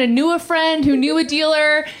friend who kind of knew a friend who knew a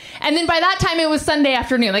dealer, and then by that time, it was Sunday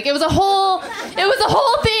afternoon. Like, it was a whole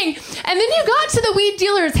thing. And then you got to the weed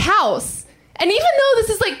dealer's house, and even though this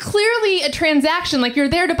is, like, clearly a transaction, like, you're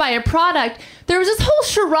there to buy a product, there was this whole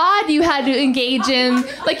charade you had to engage in.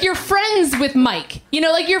 Like, you're friends with Mike. You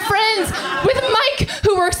know, like, you're friends with Mike,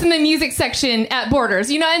 who works in the music section at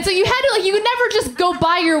Borders, you know? And so you had to, like, you would never just go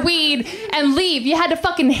buy your weed and leave. You had to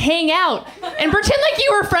fucking hang out and pretend like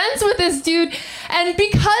you were friends with this dude. And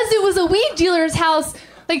because it was a weed dealer's house,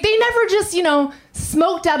 like, they never just, you know,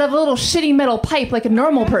 smoked out of a little shitty metal pipe like a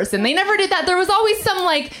normal person. They never did that. There was always some,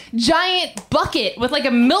 like, giant bucket with, like,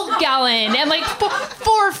 a milk gallon and, like,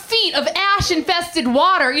 4 feet of ash-infested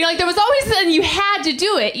water. You know, like, there was always something you had to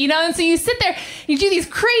do it, you know? And so you sit there, you do these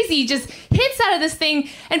crazy just hits out of this thing,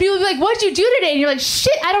 and people will be like, what'd you do today? And you're like,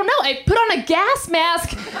 shit, I don't know. I put on a gas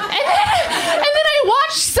mask, and then I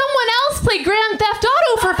watched someone else play Grand Theft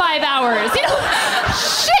Auto for 5 hours. You know,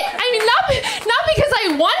 shit. I mean, not because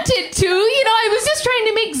I wanted to, you know, I was just trying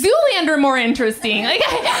to make Zoolander more interesting. Like,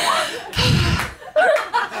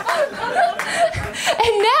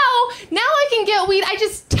 and now I can get weed. I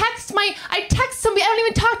text somebody. I don't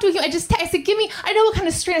even talk to him. I said, I know what kind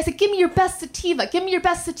of strain. I said, give me your best sativa. Give me your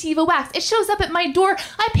best sativa wax. It shows up at my door.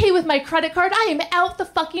 I pay with my credit card. I am out the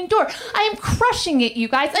fucking door. I am crushing it, you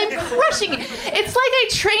guys. I'm crushing it. It's like I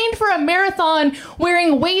trained for a marathon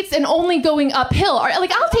wearing weights and only going uphill.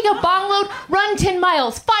 Like, I'll take a bong load, run 10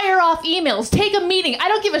 miles, fire off emails, take a meeting. I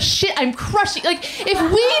don't give a shit. I'm crushing. Like, if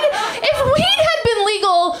weed had been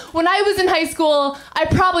legal when I was in high school, I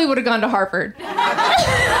probably would have gone to Harvard.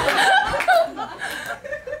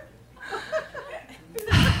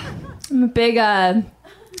 I'm a big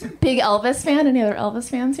Elvis fan. Any other Elvis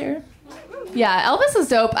fans here? Yeah, Elvis is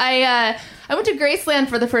dope. I went to Graceland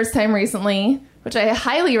for the first time recently, which I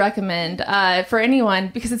highly recommend for anyone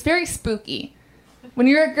because it's very spooky. When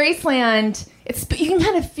you're at Graceland, you can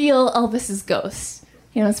kind of feel Elvis's ghost.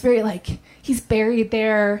 You know, it's very like he's buried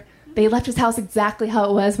there. They left his house exactly how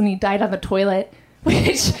it was when he died on the toilet.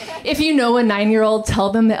 Which, if you know a 9-year-old,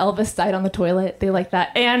 tell them that Elvis died on the toilet. They like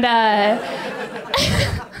that. And and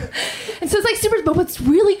so it's like super. But what's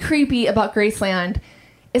really creepy about Graceland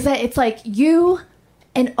is that it's like you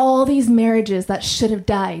and all these marriages that should have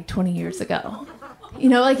died 20 years ago. You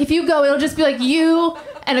know, like if you go, it'll just be like you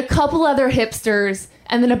and a couple other hipsters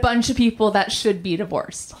and then a bunch of people that should be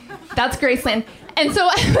divorced. That's Graceland. And so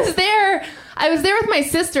I was there with my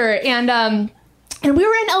sister, and we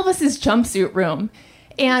were in Elvis's jumpsuit room,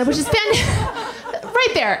 and which is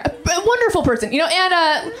right there, a wonderful person, you know,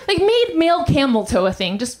 and like made male camel toe a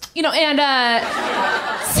thing, just, you know, and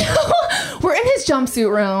so we're in his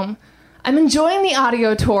jumpsuit room. I'm enjoying the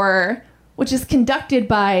audio tour, which is conducted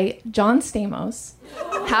by John Stamos.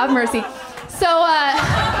 Have mercy. So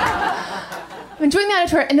I'm enjoying the audio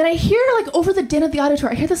tour, and then I hear, like, over the din of the audio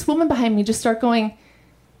tour, I hear this woman behind me just start going,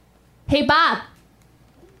 "Hey, Bob,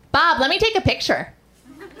 let me take a picture.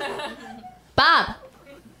 Bob,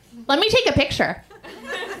 let me take a picture.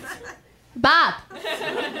 Bob,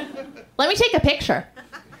 let me take a picture.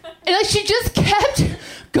 And like she just kept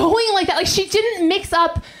going like that. Like she didn't mix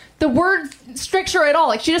up the word structure at all.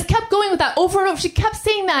 Like she just kept going with that over and over. She kept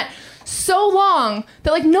saying that so long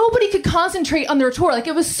that like nobody could concentrate on their tour. Like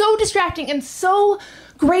it was so distracting and so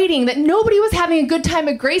grating that nobody was having a good time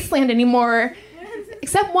at Graceland anymore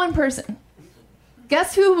except one person.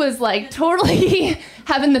 Guess who was like totally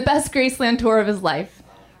having the best Graceland tour of his life?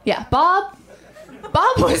 Yeah, Bob.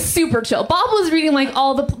 Bob was super chill. Bob was reading like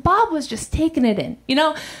Bob was just taking it in, you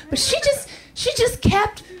know? But she just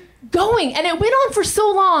kept going, and it went on for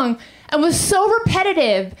so long and was so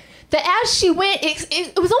repetitive that as she went,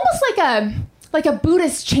 it was almost like a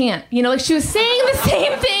Buddhist chant, you know? Like she was saying the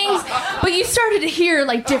same things, but you started to hear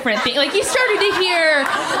like different things. Like you started to hear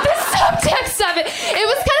the subtext of it. It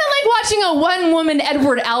was kind of like watching a one-woman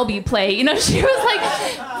Edward Albee play, you know? She was like,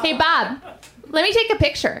 hey, Bob, let me take a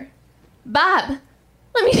picture. Bob,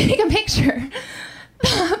 let me take a picture.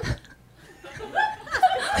 Bob,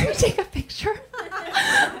 let me take a picture.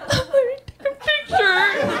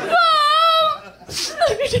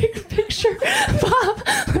 Let me take a picture. Bob,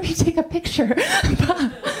 let me take a picture.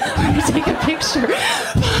 Bob, let me take a picture.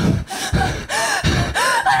 Bob,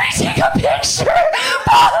 let me take a picture.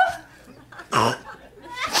 Bob,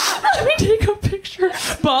 let me take a picture.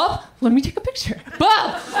 Bob, let me take a picture.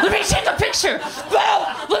 Bob, let me take a picture.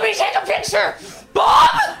 Bob, let me take a picture. Bob, let me take a picture. Bob,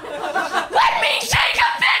 take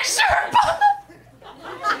a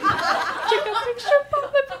picture. Bob,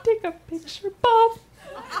 let me take a picture. Bob.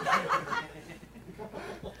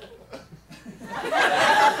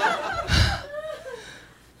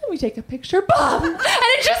 Let me take a picture, Bob. And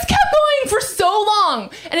it just kept going for so long.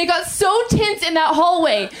 And it got so tense in that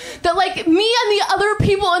hallway that like me and the other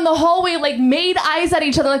people in the hallway like made eyes at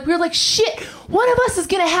each other. Like we were like, shit, one of us is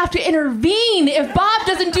gonna have to intervene if Bob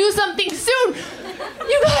doesn't do something soon.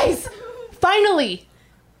 You guys, finally,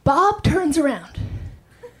 Bob turns around.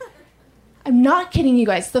 I'm not kidding you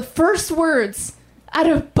guys. The first words out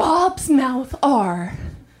of Bob's mouth are,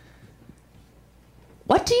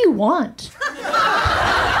 what do you want?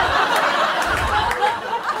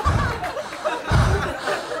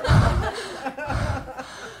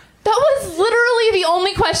 That was literally the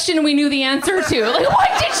only question we knew the answer to. Like, what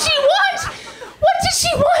did she want? What did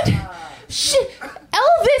she want?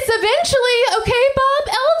 Elvis eventually, okay, Bob?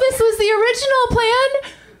 Elvis was the original plan,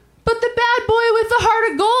 but the bad boy with the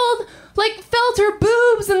heart of gold, like, felt her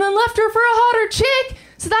boobs and then left her for a hotter chick,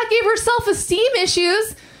 so that gave her self-esteem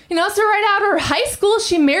issues. You know, so right out of her high school,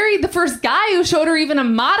 she married the first guy who showed her even a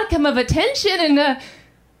modicum of attention, and that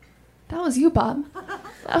was you, Bob.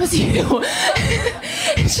 That was you.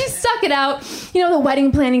 She stuck it out. You know, the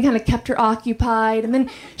wedding planning kind of kept her occupied, and then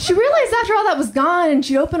she realized after all that was gone, and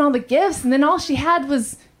she opened all the gifts, and then all she had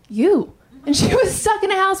was you. And she was stuck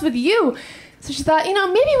in a house with you. So she thought, you know,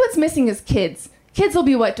 maybe what's missing is kids. Kids will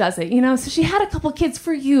be what does it, you know? So she had a couple kids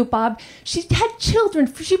for you, Bob. She had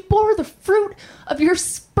children. She bore the fruit of your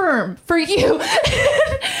sperm for you.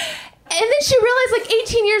 And then she realized, like,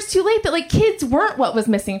 18 years too late that, like, kids weren't what was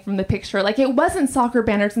missing from the picture. Like, it wasn't soccer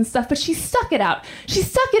banners and stuff, but she stuck it out. She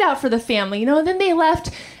stuck it out for the family, you know? And then they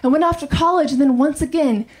left and went off to college. And then once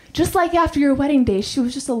again, just like after your wedding day, she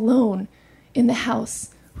was just alone in the house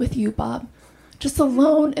with you, Bob. Just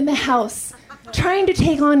alone in the house, trying to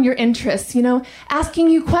take on your interests, you know, asking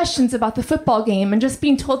you questions about the football game and just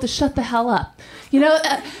being told to shut the hell up. You know,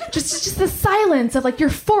 just the silence of like your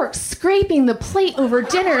fork scraping the plate over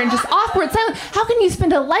dinner and just awkward silence. How can you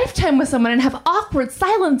spend a lifetime with someone and have awkward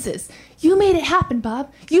silences? You made it happen,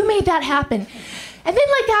 Bob. You made that happen. And then,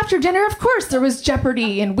 like, after dinner, of course, there was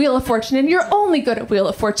Jeopardy and Wheel of Fortune, and you're only good at Wheel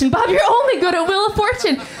of Fortune, Bob. You're only good at Wheel of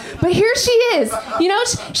Fortune. But here she is. You know,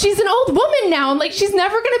 she's an old woman now, and, like, she's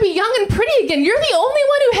never going to be young and pretty again. You're the only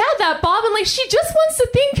one who had that, Bob, and, like, she just wants to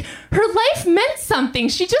think her life meant something.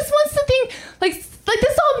 She just wants to think, like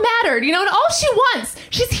this all mattered, you know, and all she wants,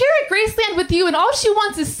 she's here at Graceland with you, and all she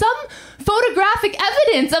wants is some photographic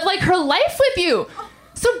evidence of, like, her life with you.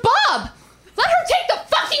 So, Bob, let her take the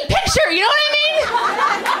fucking picture, you know what I mean?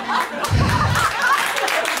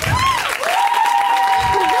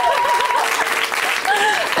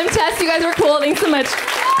 I'm Tess, you guys were cool, thanks so much.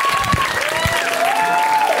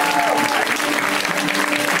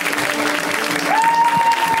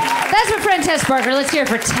 That's my friend Tess Barker. Let's hear it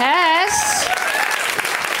for Tess.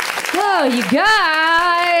 Whoa, you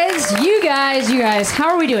guys, how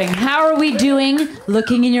are we doing? How are we doing?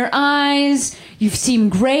 Looking in your eyes, you seem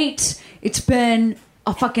great. It's been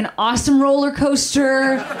a fucking awesome roller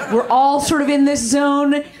coaster. We're all sort of in this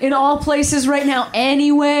zone in all places right now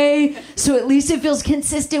anyway, so at least it feels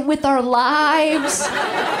consistent with our lives.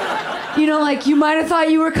 You know, like, you might have thought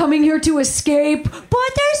you were coming here to escape, but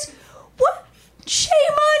there's... What? Shame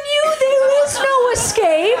on you, there is no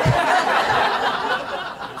escape.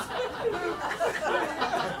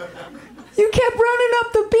 You kept running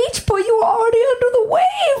up the beach, but you were already under the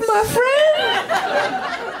wave, my friend.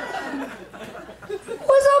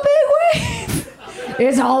 What's a big wave?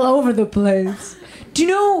 It's all over the place. Do you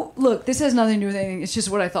know, look, this has nothing to do with anything. It's just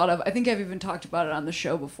what I thought of. I think I've even talked about it on the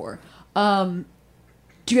show before. Do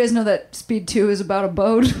you guys know that Speed 2 is about a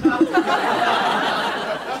boat?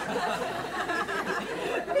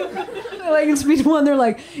 Like in Speed 1, they're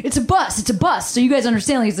like, it's a bus. So you guys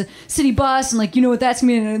understand, like, it's a city bus, and like, you know what that's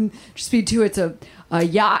gonna mean. And in Speed 2, it's a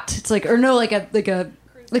yacht. It's like, or no, like a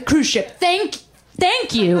cruise ship. Thank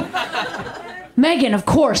you. Megan, of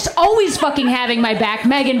course, always fucking having my back.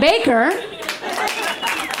 Megan Baker.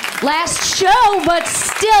 Last show, but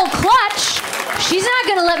still clutch. She's not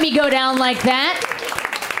gonna let me go down like that.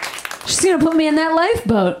 She's gonna put me in that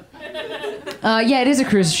lifeboat. Yeah, it is a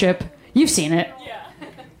cruise ship. You've seen it.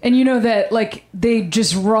 And you know that, like, they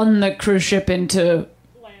just run the cruise ship into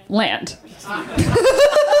land. Because,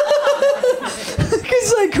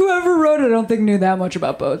 like, whoever wrote it, I don't think knew that much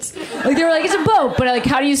about boats. Like, they were like, it's a boat, but, like,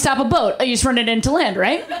 how do you stop a boat? Oh, you just run it into land,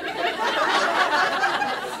 right?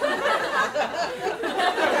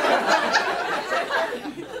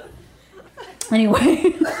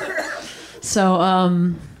 Anyway.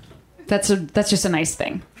 So, that's just a nice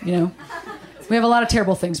thing, you know? We have a lot of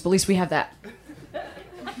terrible things, but at least we have that.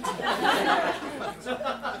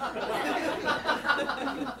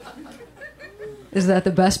 Is that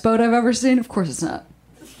the best boat I've ever seen? Of course it's not.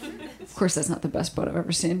 Of course that's not the best boat I've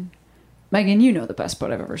ever seen. Megan, you know the best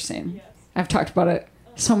boat I've ever seen. Yes. I've talked about it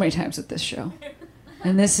so many times at this show.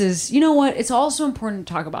 And this is, you know what? It's also important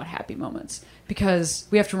to talk about happy moments because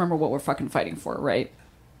we have to remember what we're fucking fighting for, right?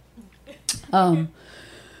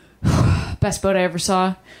 Best boat I ever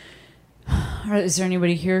saw. Is there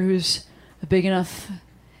anybody here who's a big enough...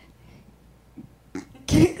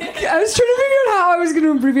 I was trying to figure out how I was going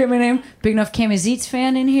to abbreviate my name. Big enough Cami Zeitz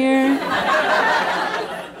fan in here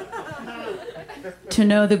to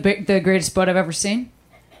know the greatest boat I've ever seen?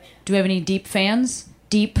 Do we have any deep fans?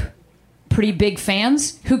 Deep, pretty big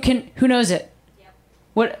fans? Who knows it? Yep.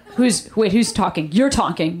 What? Who's talking? You're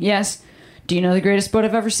talking. Yes. Do you know the greatest boat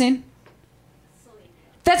I've ever seen?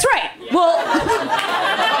 That's right. Well,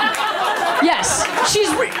 yes,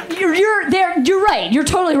 you're there. You're right. You're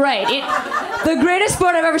totally right. The greatest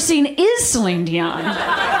boat I've ever seen is Celine Dion.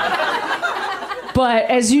 But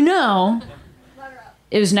as you know,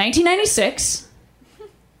 it was 1996.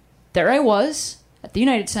 There I was at the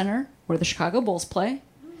United Center, where the Chicago Bulls play,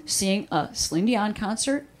 seeing a Celine Dion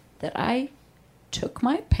concert that I took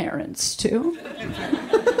my parents to.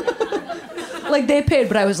 Like, they paid,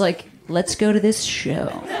 but I was like, let's go to this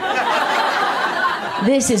show.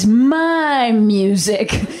 This is my music.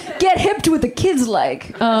 Get hipped with the kids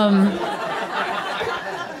like.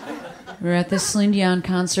 We were at this Celine Dion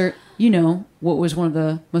concert. You know what was one of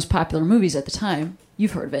the most popular movies at the time.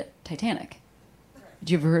 You've heard of it, Titanic.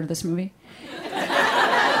 Did you ever heard of this movie?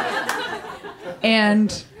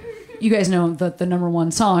 And you guys know that the number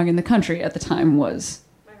one song in the country at the time was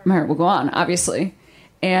My Heart Will Go On, obviously.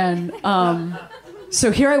 And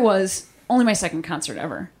so here I was, only my second concert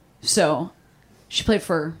ever. So she played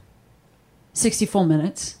for 60 full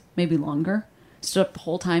minutes, maybe longer. Stood up the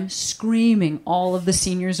whole time, screaming all of the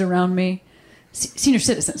seniors around me. Senior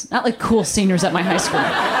citizens, not like cool seniors at my high school.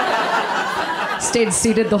 Stayed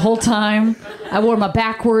seated the whole time. I wore my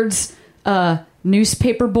backwards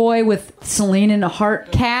newspaper boy with Celine in a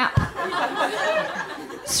heart cap.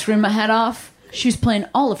 Screamed my head off. She was playing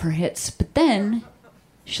all of her hits, but then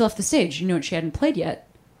she left the stage. You know what she hadn't played yet?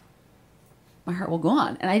 My Heart Will Go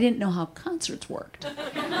On. And I didn't know how concerts worked.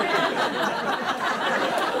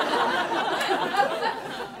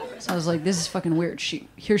 So I was like, this is fucking weird.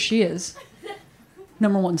 Here she is.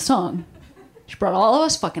 Number one song. She brought all of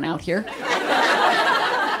us fucking out here.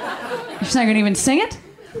 She's not gonna even sing it?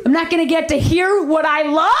 I'm not gonna get to hear what I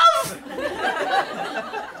love?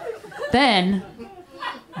 Then,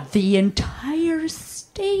 the entire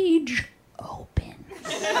stage opens.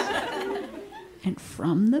 And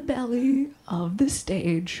from the belly of the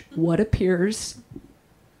stage, what appears?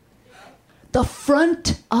 The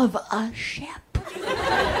front of a ship.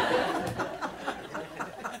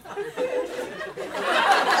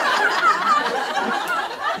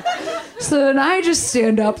 So then I just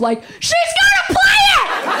stand up like, she's gonna play it!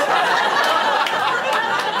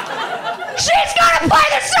 She's gonna can't play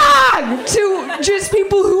the song to just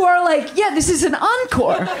people who are like, yeah, this is an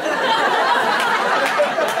encore.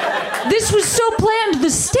 This was so planned, the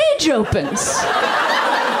stage opens.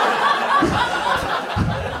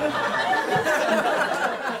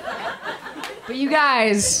 But you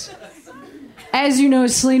guys, as you know,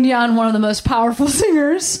 Celine Dion, one of the most powerful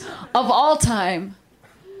singers of all time.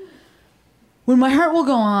 When My Heart Will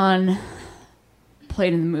Go On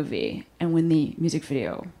played in the movie, and when the music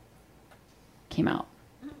video came out,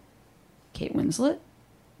 Kate Winslet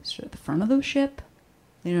stood at the front of the ship.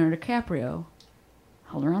 Leonardo DiCaprio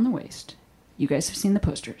held her on the waist. You guys have seen the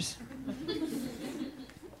posters.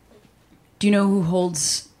 Do you know who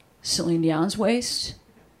holds Celine Dion's waist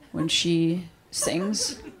when she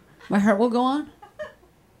sings My Heart Will Go On?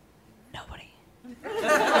 Nobody.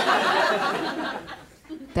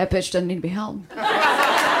 That bitch doesn't need to be held.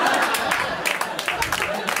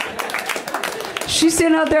 She's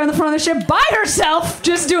sitting out there on the front of the ship by herself,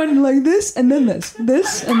 just doing like this, and then this, and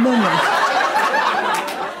then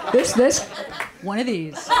this. One of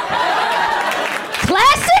these.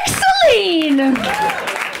 Classic Celine!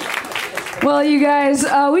 Well, you guys,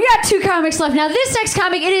 we got 2 comics left. Now, this next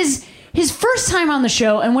comic, it is his first time on the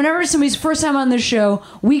show, and whenever somebody's first time on the show,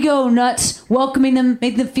 we go nuts, welcoming them,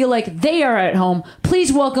 make them feel like they are at home.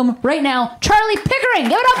 Please welcome, right now, Charlie Pickering.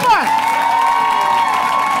 Give it up for him!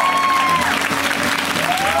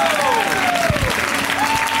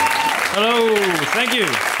 Hello, thank you.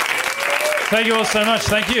 Thank you all so much.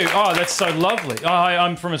 Thank you. Oh, that's so lovely. Oh, hi,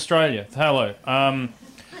 I'm from Australia. Hello.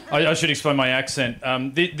 I should explain my accent.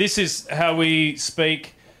 This is how we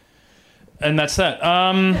speak, and that's that.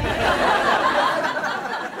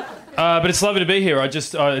 But it's lovely to be here.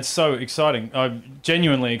 It's so exciting. I'm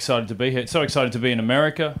genuinely excited to be here. So excited to be in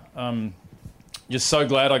America. Just so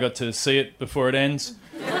glad I got to see it before it ends.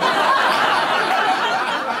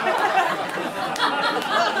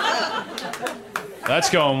 That's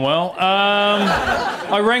going well.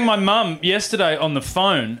 I rang my mum yesterday on the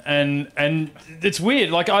phone, and it's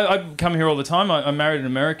weird. Like, I come here all the time. I'm married an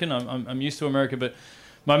American. I'm used to America, but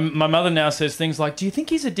my mother now says things like, "Do you think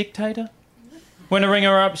he's a dictator?" When I ring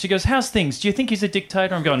her up, she goes, "How's things? Do you think he's a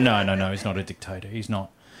dictator?" I'm going, No, he's not a dictator. He's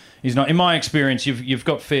not. In my experience, you've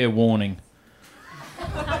got fair warning.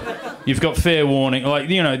 You've got fair warning. Like,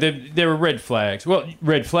 you know, there are red flags. Well,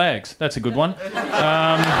 red flags. That's a good one.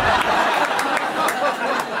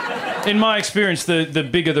 In my experience, the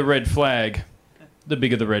bigger the red flag, the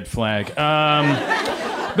bigger the red flag.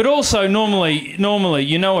 But also, normally,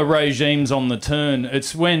 you know, a regime's on the turn.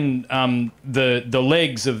 It's when the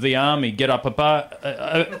legs of the army get up to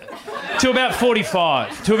about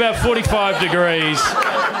 45 degrees,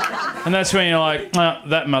 and that's when you're like,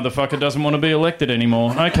 that motherfucker doesn't want to be elected anymore.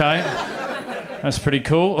 Okay, that's pretty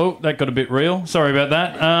cool. Oh, that got a bit real. Sorry about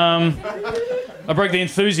that. I broke the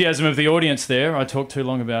enthusiasm of the audience there. I talked too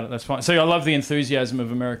long about it. That's fine. See, I love the enthusiasm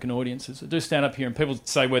of American audiences. I do stand up here and people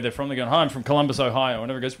say where they're from. They go, "Hi, I'm from Columbus, Ohio."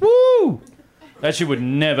 And everyone goes, "Woo!" That shit would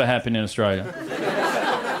never happen in Australia.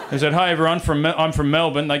 They said, "Hi, everyone. I'm from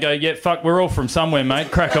Melbourne." They go, "Yeah, fuck, we're all from somewhere, mate.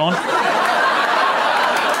 Crack on."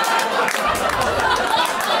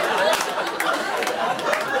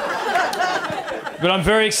 But I'm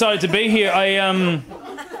very excited to be here.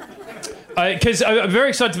 Because I'm very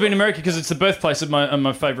excited to be in America because it's the birthplace of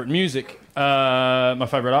my favourite music, my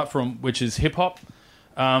favourite art form, which is hip-hop.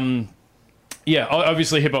 Yeah,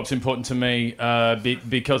 obviously hip-hop's important to me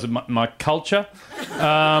because of my culture.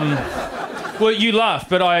 Well, you laugh,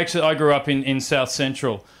 but I grew up in South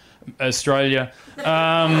Central Australia.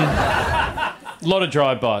 A lot of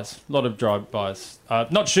drive-bys.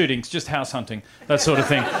 Not shootings, just house hunting, that sort of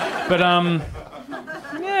thing. But,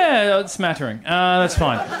 yeah, it's smattering. That's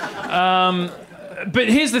fine. But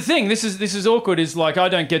here's the thing. This is awkward. Is like I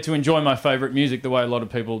don't get to enjoy my favourite music the way a lot of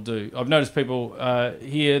people do. I've noticed people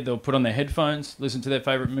here, they'll put on their headphones, listen to their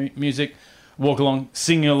favourite music, walk along,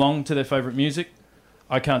 sing along to their favourite music.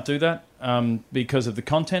 I can't do that because of the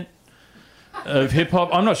content of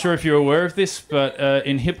hip-hop. I'm not sure if you're aware of this, but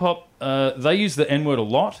in hip-hop, they use the N-word a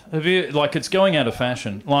lot. Like, it's going out of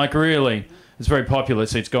fashion. Like, really, it's very popular.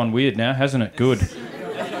 See, it's gone weird now, hasn't it? Good.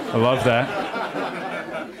 I love that.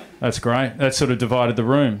 That's great. That sort of divided the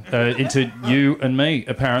room into you and me,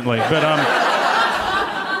 apparently. But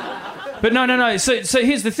no. So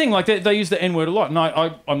here's the thing. Like, they use the N-word a lot, and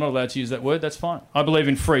I'm not allowed to use that word. That's fine. I believe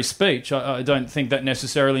in free speech. I don't think that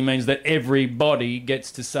necessarily means that everybody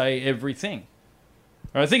gets to say everything.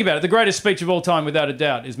 All right, think about it. The greatest speech of all time, without a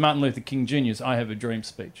doubt, is Martin Luther King Jr.'s "I Have a Dream"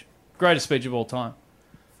 speech. Greatest speech of all time.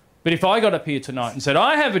 But if I got up here tonight and said,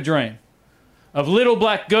 "I have a dream of little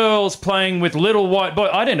black girls playing with little white boys,"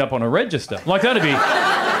 I'd end up on a register. Like, that'd be...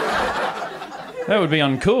 That would be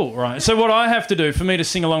uncool, right? So what I have to do for me to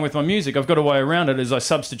sing along with my music, I've got a way around it, is I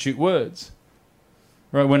substitute words.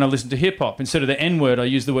 Right, when I listen to hip-hop, instead of the N-word, I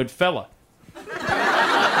use the word fella.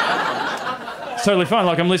 It's totally fine.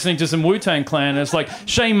 Like, I'm listening to some Wu-Tang Clan, and it's like,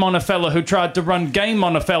 shame on a fella who tried to run game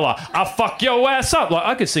on a fella. I'll fuck your ass up. Like,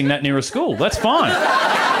 I could sing that near a school. That's fine.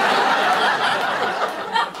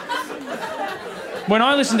 When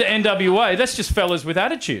I listen to NWA, that's just fellas with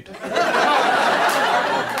attitude.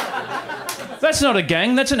 That's not a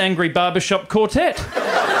gang, that's an angry barbershop quartet.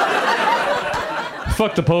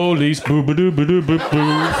 Fuck the police,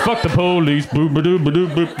 boo-ba-doo-ba-doo-ba-boo. Fuck the police,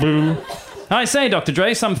 boo-ba-doo-ba-doo-ba-boo. I say, Dr.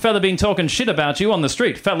 Dre, some fella been talking shit about you on the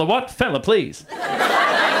street. Fella what? Fella, please.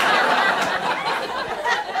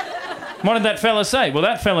 What did that fella say? Well,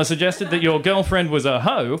 that fella suggested that your girlfriend was a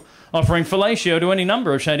hoe, offering fellatio to any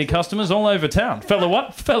number of shady customers all over town. Fella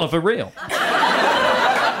what? Fella for real.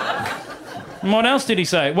 And what else did he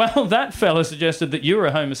say? Well, that fella suggested that you were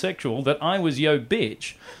a homosexual, that I was yo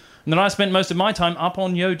bitch, and that I spent most of my time up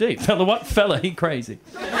on yo deep. Fella what? Fella, he crazy.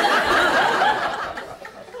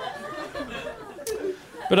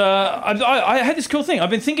 But I had this cool thing.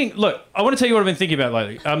 I've been thinking, look, I want to tell you what I've been thinking about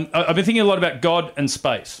lately. I've been thinking a lot about God and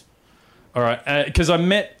space. All right, because I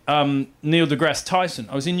met Neil deGrasse Tyson.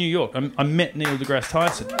 I was in New York. I met Neil deGrasse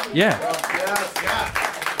Tyson. Yeah.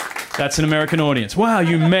 That's an American audience. Wow,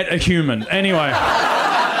 you met a human. Anyway.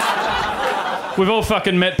 We've all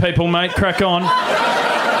fucking met people, mate. Crack on.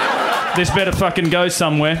 This better fucking go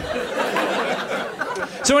somewhere.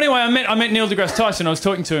 So anyway, I met Neil deGrasse Tyson. I was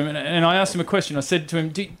talking to him, and I asked him a question. I said to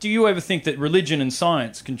him, do you ever think that religion and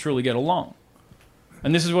science can truly get along?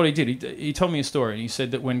 And this is what he did. He told me a story, and he said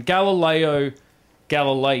that when Galileo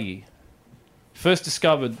Galilei first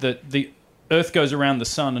discovered that the Earth goes around the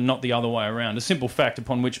sun and not the other way around, a simple fact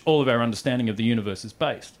upon which all of our understanding of the universe is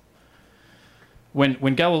based.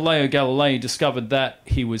 When Galileo Galilei discovered that,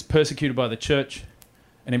 he was persecuted by the church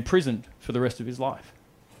and imprisoned for the rest of his life.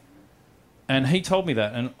 And he told me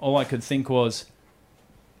that, and all I could think was,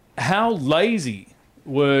 how lazy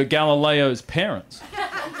were Galileo's parents?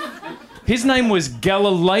 His name was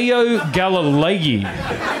Galileo Galilei.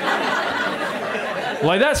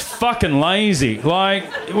 Like, that's fucking lazy.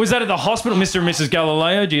 Like, was that at the hospital, Mr. and Mrs.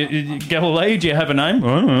 Galileo? Do you have a name? I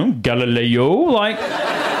don't know, Galileo. Like,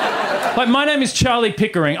 my name is Charlie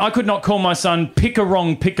Pickering. I could not call my son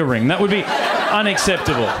Pickerong Pickering. That would be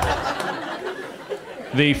unacceptable.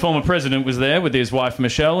 The former president was there with his wife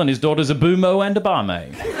Michelle and his daughters Abumo and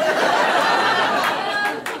Abame.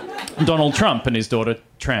 Donald Trump and his daughter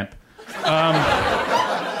Tramp.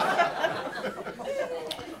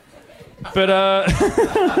 But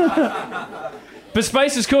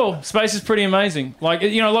space is cool. Space is pretty amazing. Like,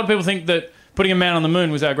 you know, a lot of people think that putting a man on the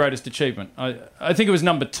moon was our greatest achievement. I think it was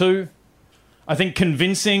number 2. I think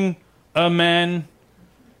convincing a man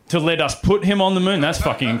to let us put him on the moon, that's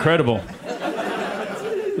fucking incredible.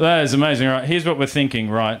 That is amazing, right? Here's what we're thinking,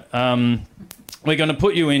 right? We're going to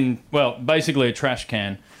put you in, well, basically a trash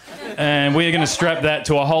can, and we're going to strap that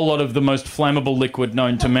to a whole lot of the most flammable liquid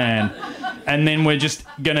known to man, and then we're just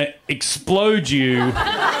going to explode you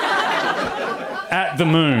at the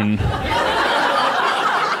moon.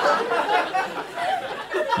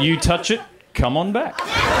 You touch it, come on back.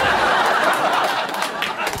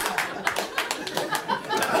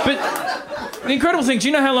 But the incredible thing, do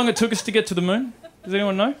you know how long it took us to get to the moon? Does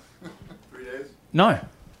anyone know? 3 days? No.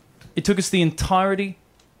 It took us the entirety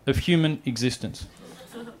of human existence.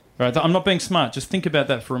 Right? I'm not being smart. Just think about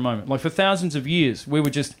that for a moment. Like, for thousands of years, we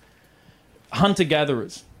were just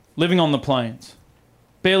hunter-gatherers, living on the plains,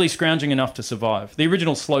 barely scrounging enough to survive. The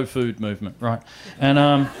original slow food movement, right?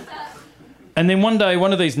 And then one day,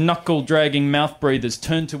 one of these knuckle-dragging mouth breathers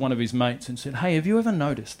turned to one of his mates and said, hey, have you ever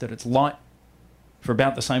noticed that it's light for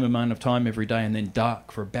about the same amount of time every day and then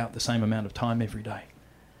dark for about the same amount of time every day?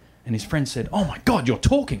 And his friend said, oh my God, you're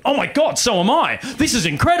talking. Oh my God, so am I. This is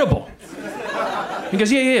incredible. He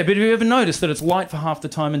goes, yeah, but have you ever noticed that it's light for half the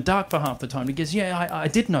time and dark for half the time? He goes, yeah, I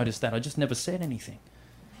did notice that. I just never said anything.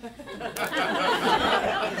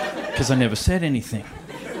 Because I never said anything.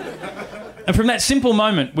 And from that simple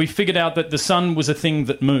moment, we figured out that the sun was a thing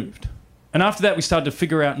that moved. And after that, we started to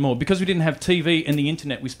figure out more. Because we didn't have TV and the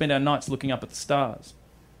internet, we spent our nights looking up at the stars.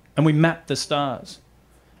 And we mapped the stars.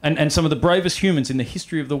 And some of the bravest humans in the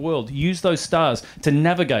history of the world used those stars to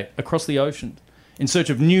navigate across the ocean in search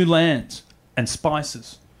of new lands and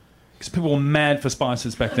spices. Because people were mad for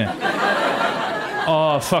spices back then.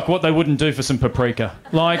 Oh, fuck, what they wouldn't do for some paprika.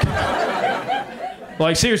 Like,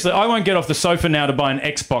 seriously, I won't get off the sofa now to buy an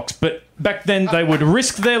Xbox, but back then they would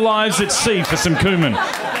risk their lives at sea for some cumin.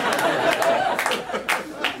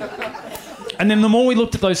 And then the more we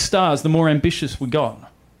looked at those stars, the more ambitious we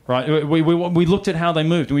got. Right? We looked at how they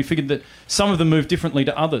moved, and we figured that some of them moved differently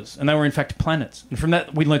to others, and they were in fact planets. And from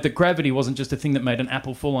that, we learned that gravity wasn't just a thing that made an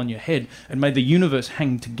apple fall on your head; it made the universe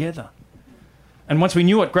hang together. And once we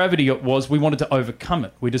knew what gravity was, we wanted to overcome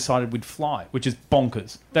it. We decided we'd fly, which is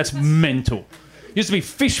bonkers. That's mental. Used to be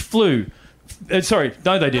fish flew. Sorry,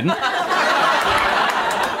 no, they didn't.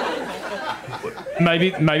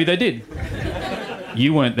 Maybe they did.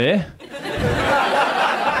 You weren't there.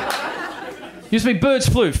 Used to be birds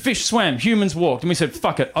flew, fish swam, humans walked, and we said,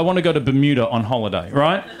 fuck it, I want to go to Bermuda on holiday,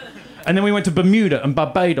 right? And then we went to Bermuda and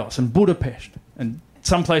Barbados and Budapest and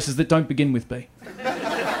some places that don't begin with B.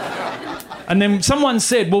 And then someone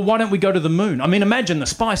said, well, why don't we go to the moon? I mean, imagine the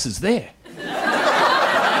spices there.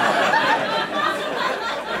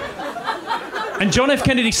 And John F.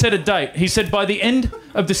 Kennedy set a date. He said, by the end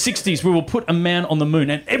of the 60s, we will put a man on the moon.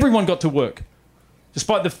 And everyone got to work.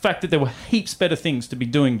 Despite the fact that there were heaps better things to be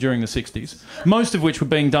doing during the 60s, most of which were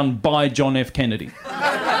being done by John F. Kennedy.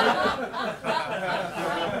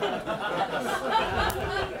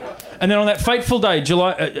 And then on that fateful day,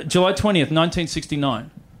 July 20th,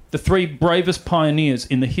 1969, the three bravest pioneers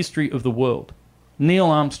in the history of the world, Neil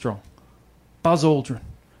Armstrong, Buzz Aldrin,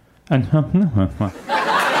 and...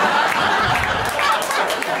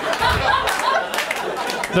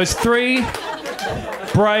 those three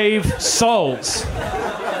brave souls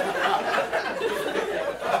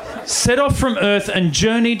set off from Earth and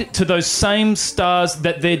journeyed to those same stars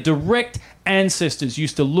that their direct ancestors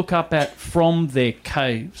used to look up at from their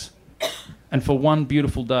caves. And for one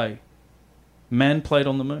beautiful day, man played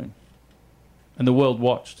on the moon. And the world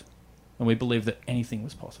watched. And we believed that anything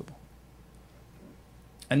was possible.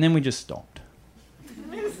 And then we just stopped.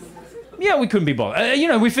 Yeah, we couldn't be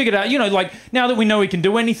bothered. We figured out, like, now that we know we can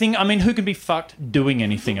do anything, I mean, who can be fucked doing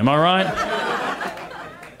anything, am I right?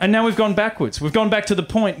 And now we've gone backwards. We've gone back to the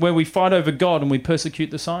point where we fight over God and we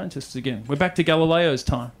persecute the scientists again. We're back to Galileo's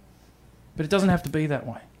time. But it doesn't have to be that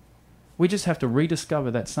way. We just have to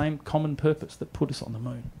rediscover that same common purpose that put us on the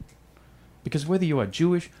moon. Because whether you are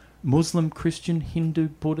Jewish, Muslim, Christian, Hindu,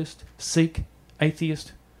 Buddhist, Sikh,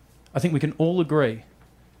 atheist, I think we can all agree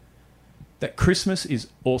that Christmas is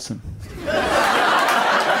awesome.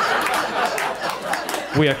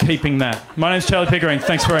 We are keeping that. My name's Charlie Pickering.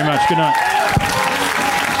 Thanks very much. Good night.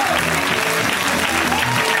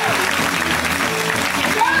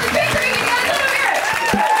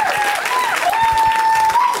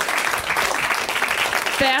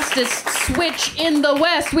 Fastest switch in the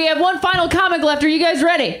West. We have one final comic left. Are you guys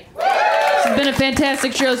ready? This has been a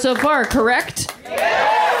fantastic show so far, correct?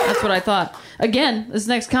 That's what I thought. Again, this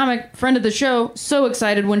next comic, friend of the show, so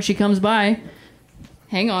excited when she comes by.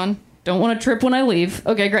 Hang on. Don't want to trip when I leave.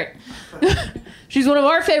 Okay, great. She's one of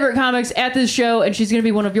our favorite comics at this show, and she's going to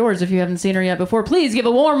be one of yours if you haven't seen her yet before. Please give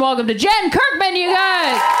a warm welcome to Jen Kirkman, you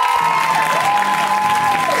guys!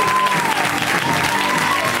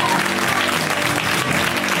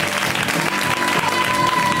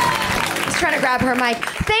 Just trying to grab her mic.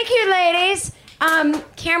 Thank you, ladies.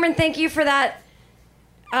 Cameron, thank you for that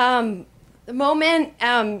moment.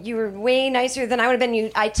 You were way nicer than I would have been. You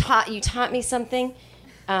taught me something.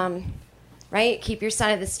 Right? Keep your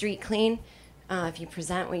side of the street clean. If you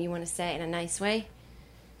present what you want to say in a nice way,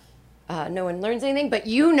 no one learns anything, but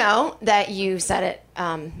you know that you said it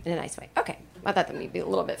in a nice way. Okay. I thought that would be a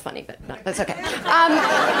little bit funny, but no, that's okay.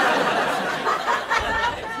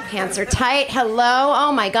 Pants are tight. Hello.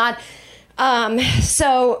 Oh, my God.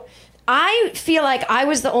 So I feel like I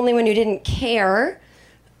was the only one who didn't care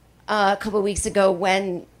a couple of weeks ago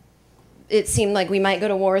when it seemed like we might go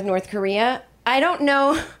to war with North Korea. I don't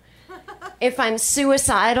know if I'm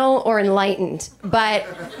suicidal or enlightened, but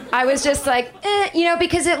I was just like,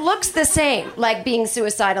 because it looks the same, like being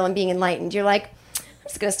suicidal and being enlightened. You're like, I'm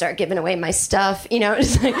just gonna start giving away my stuff,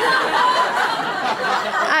 Just like,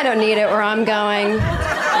 I don't need it where I'm going.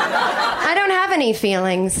 I don't have any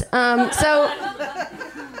feelings. So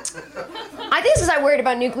I think I worried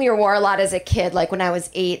about nuclear war a lot as a kid. Like when I was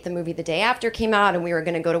 8, the movie The Day After came out, and we were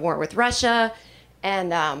gonna go to war with Russia,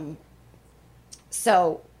 and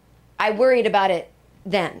so I worried about it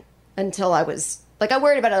then until I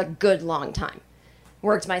worried about it a good long time.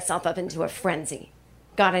 Worked myself up into a frenzy.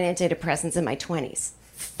 Got on antidepressants in my 20s.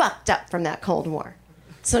 Fucked up from that Cold War.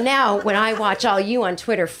 So now when I watch all you on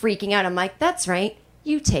Twitter freaking out, I'm like, that's right,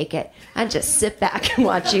 you take it. I just sit back and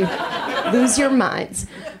watch you lose your minds.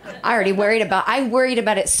 I worried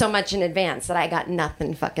about it so much in advance that I got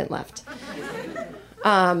nothing fucking left.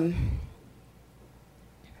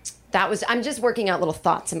 I'm just working out little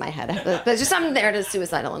thoughts in my head. There's just something there to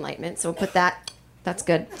suicidal enlightenment, so we'll put that. That's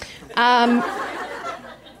good.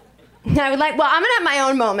 I would like. Well, I'm gonna have my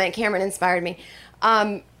own moment. Cameron inspired me.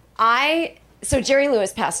 So Jerry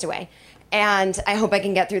Lewis passed away, and I hope I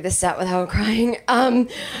can get through this set without crying.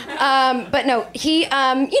 But no, he.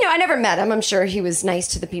 I never met him. I'm sure he was nice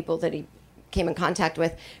to the people that he came in contact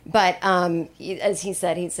with. But as he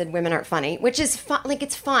said, women aren't funny, which is like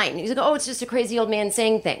it's fine. He's like, oh, it's just a crazy old man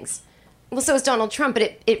saying things. Well, so is Donald Trump,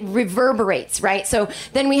 but it reverberates, right? So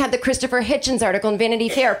then we had the Christopher Hitchens article in Vanity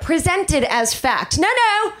Fair, presented as fact.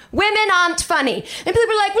 No, women aren't funny. And people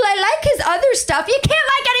were like, well, I like his other stuff. You can't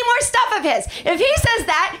like any more stuff of his. If he says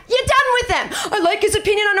that, you're done with him. I like his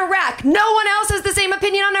opinion on Iraq. No one else has the same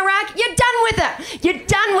opinion on Iraq. You're done with him. You're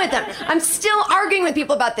done with him. I'm still arguing with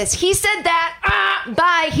people about this. He said that,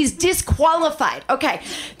 bye, he's disqualified. Okay,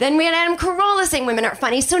 then we had Adam Carolla saying women aren't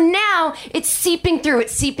funny. So now it's seeping through.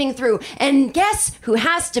 And guess who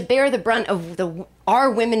has to bear the brunt of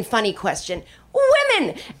are women funny question?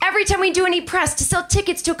 Women! Every time we do any press to sell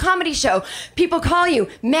tickets to a comedy show, people call you.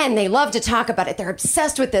 Men, they love to talk about it. They're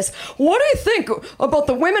obsessed with this. What do you think about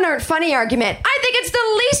the women aren't funny argument? I think it's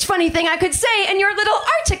the least funny thing I could say in your little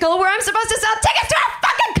article where I'm supposed to sell tickets to a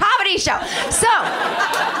fucking comedy show. So,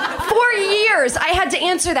 for years, I had to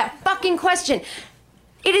answer that fucking question.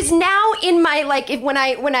 It is now in my, when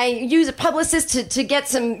I use a publicist to get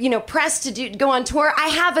some, press to go on tour, I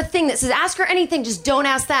have a thing that says, ask her anything, just don't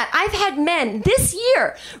ask that. I've had men this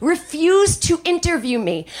year refuse to interview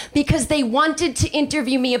me because they wanted to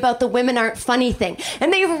interview me about the women aren't funny thing.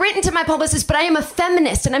 And they've written to my publicist, but I am a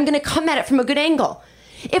feminist and I'm going to come at it from a good angle.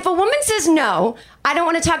 If a woman says, no, I don't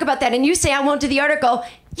want to talk about that, and you say, I won't do the article,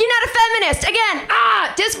 you're not a feminist. Again,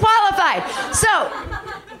 disqualified. So...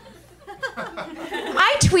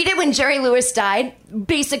 I tweeted when Jerry Lewis died,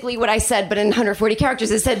 basically what I said, but in 140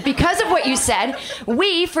 characters. I said, because of what you said,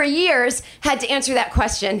 we, for years, had to answer that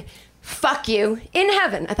question, fuck you, in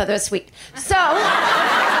heaven. I thought that was sweet. So,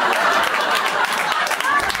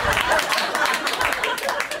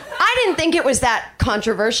 I didn't think it was that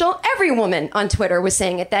controversial. Every woman on Twitter was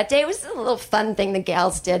saying it that day. It was a little fun thing the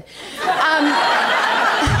gals did.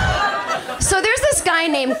 So there's this guy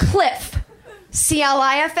named Cliff.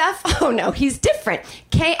 C-L-I-F-F? Oh no, he's different.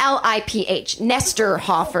 K-L-I-P-H. Nestor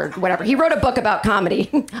Hofford, whatever. He wrote a book about comedy.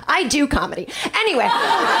 I do comedy. Anyway,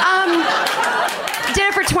 did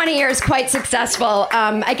it for 20 years, quite successful.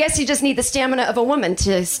 I guess you just need the stamina of a woman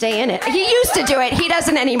to stay in it. He used to do it. He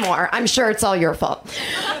doesn't anymore. I'm sure it's all your fault.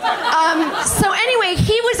 So anyway,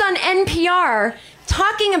 he was on NPR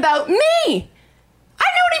talking about me. I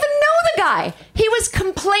don't even know the guy. He was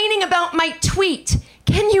complaining about my tweet.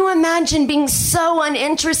 Can you imagine being so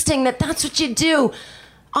uninteresting that that's what you do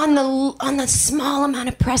on the small amount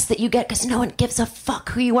of press that you get because no one gives a fuck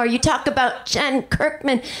who you are? You talk about Jen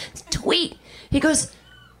Kirkman's tweet. He goes,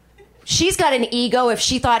 she's got an ego if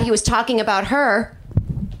she thought he was talking about her.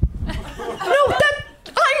 No,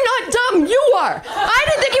 I'm not dumb. You are. I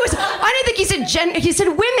didn't think he said Jen. He said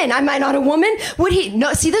women. Am I not a woman? Would he?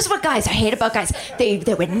 No. See, this is what guys I hate about guys. They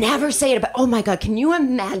would never say it about. Oh my God, can you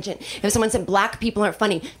imagine if someone said black people aren't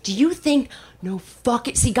funny? Do you think? No, fuck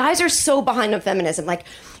it. See, guys are so behind on feminism. Like,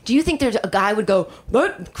 do you think there's a guy would go,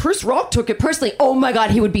 but Chris Rock took it personally? Oh my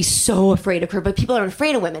God, he would be so afraid of her. But people are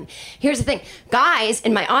afraid of women. Here's the thing. Guys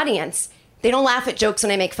in my audience, they don't laugh at jokes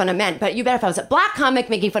when I make fun of men. But you bet if I was a black comic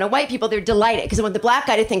making fun of white people, they're delighted because I want the black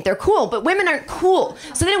guy to think they're cool. But women aren't cool.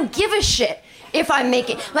 So they don't give a shit if I'm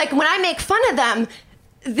making... Like, when I make fun of them,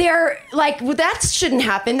 they're like, well, that shouldn't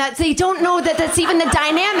happen. They don't know that's even the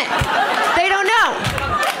dynamic. They don't know.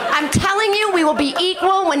 I'm telling you, we will be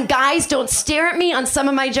equal when guys don't stare at me on some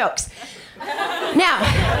of my jokes. Now,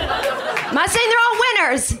 I'm not saying they're all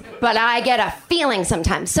winners, but I get a feeling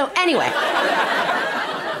sometimes. So anyway...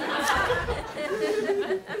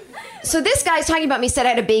 So this guy's talking about me, said I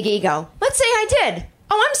had a big ego. Let's say I did.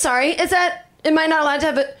 Oh, I'm sorry. Am I not allowed to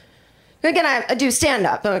have a... Again, I do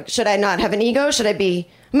stand-up. Should I not have an ego? I'm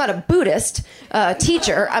not a Buddhist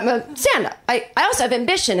teacher. I'm a stand-up. I also have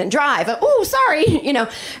ambition and drive. Oh, sorry.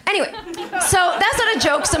 Anyway, so that's not a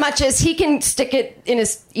joke so much as he can stick it in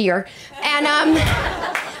his ear. And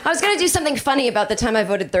I was going to do something funny about the time I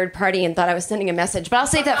voted third party and thought I was sending a message, but I'll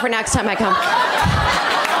save that for next time I come.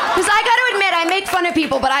 Because I got to admit, I make fun of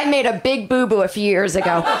people, but I made a big boo-boo a few years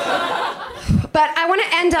ago. But I want to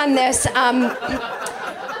end on this.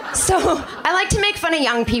 So I like to make fun of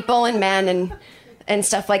young people and men and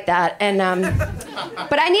stuff like that. And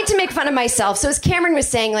but I need to make fun of myself. So as Cameron was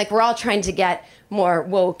saying, like, we're all trying to get more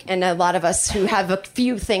woke, and a lot of us who have a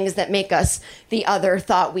few things that make us the other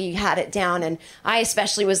thought we had it down. And I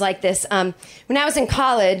especially was like this. When I was in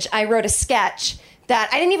college, I wrote a sketch that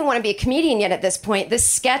I didn't even want to be a comedian yet at this point. This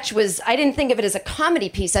sketch I didn't think of it as a comedy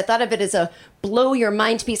piece. I thought of it as a blow your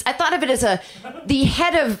mind piece. I thought of it as the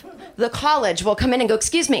head of the college will come in and go,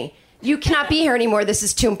 excuse me, you cannot be here anymore. This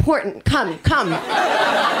is too important. Come.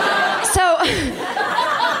 So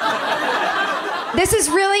this is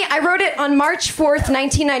really, I wrote it on March 4th,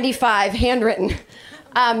 1995, handwritten.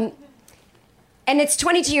 And it's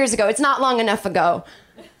 22 years ago. It's not long enough ago.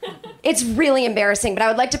 It's really embarrassing, but I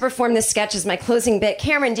would like to perform this sketch as my closing bit.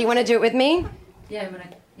 Cameron, do you want to do it with me? Yeah,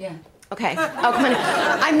 Okay. Oh, come on.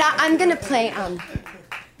 I'm going to play,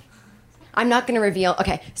 I'm not going to reveal.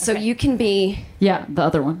 Okay, so you can be... Yeah, the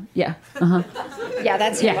other one. Yeah. Uh-huh. Yeah,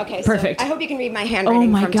 that's you. Yeah, Okay, perfect. So I hope you can read my handwriting.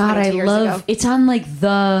 Oh my from God, 22 I years love... ago. It's on like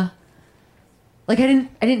the... Like I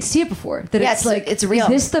didn't see it before. That Yeah, it's like... it's real. Is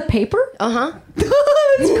this the paper? Uh-huh. That's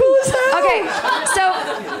cool as hell. Okay, so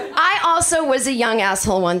I also was a young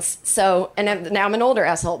asshole once, now I'm an older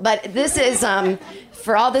asshole, but this is,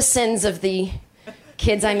 for all the sins of the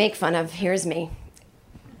kids I make fun of, here's me.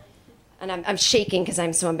 And I'm shaking because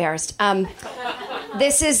I'm so embarrassed.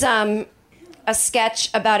 This is a sketch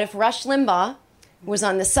about if Rush Limbaugh was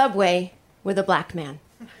on the subway with a black man.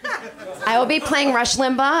 I will be playing Rush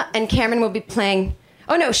Limbaugh, and Cameron will be playing...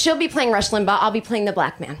 Oh, no, she'll be playing Rush Limbaugh. I'll be playing the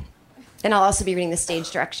black man. And I'll also be reading the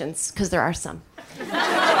stage directions, because there are some.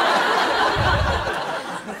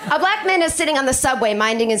 A black man is sitting on the subway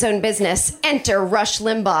minding his own business. Enter Rush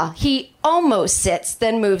Limbaugh. He almost sits,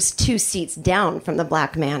 then moves 2 seats down from the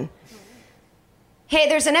black man. Hey,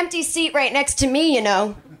 there's an empty seat right next to me, you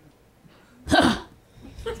know.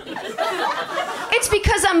 It's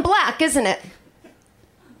because I'm black, isn't it?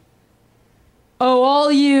 Oh,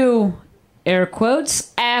 all you, air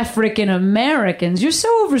quotes, African Americans, you're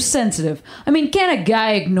so oversensitive. I mean, can't a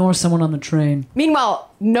guy ignore someone on the train? Meanwhile,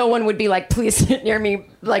 no one would be like, please sit near me,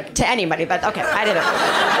 like, to anybody, but okay, I did it.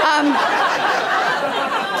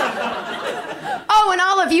 Oh, and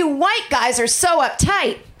all of you white guys are so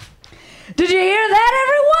uptight. Did you hear that,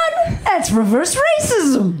 everyone? That's reverse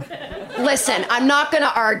racism. Listen, I'm not going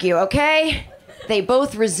to argue, okay? They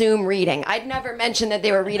both resume reading. I'd never mentioned that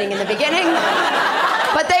they were reading in the beginning,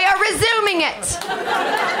 but they are resuming it.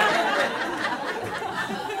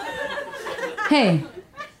 Hey,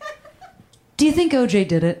 do you think OJ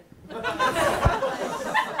did it?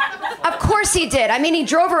 Of course he did. I mean, he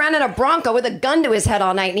drove around in a Bronco with a gun to his head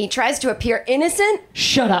all night, and he tries to appear innocent?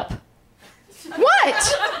 Shut up.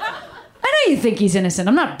 What? I know you think he's innocent.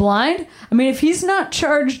 I'm not blind. I mean, if he's not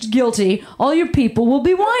charged guilty, all your people will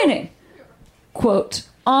be whining. Quote,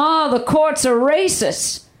 the courts are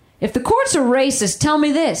racist. If the courts are racist, tell me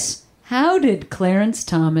this. How did Clarence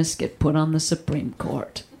Thomas get put on the Supreme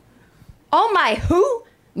Court? Oh my who?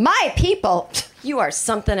 My people? You are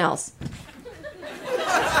something else.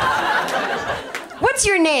 What's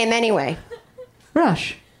your name anyway?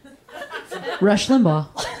 Rush. Rush Limbaugh.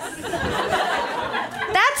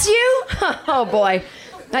 That's you? Oh boy.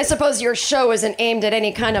 I suppose your show isn't aimed at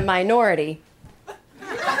any kind of minority.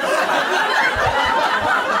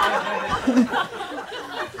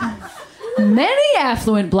 Many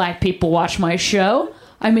affluent black people watch my show.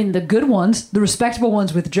 I mean, the good ones, the respectable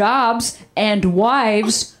ones with jobs and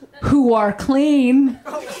wives who are clean.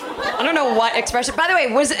 I don't know what expression. By the way,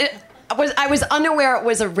 I was unaware it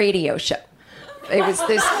was a radio show. It was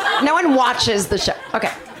this. No one watches the show.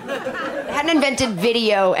 Okay. I hadn't invented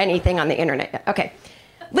video anything on the internet yet. Okay.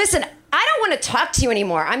 Listen, I don't want to talk to you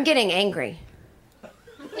anymore. I'm getting angry.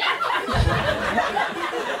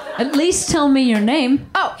 At least tell me your name.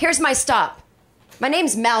 Oh, here's my stop. My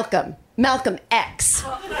name's Malcolm. Malcolm X.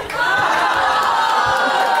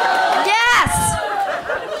 Yes!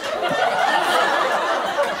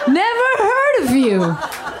 Never heard of you.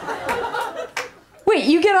 Wait,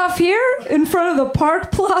 you get off here in front of the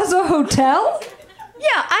Park Plaza Hotel?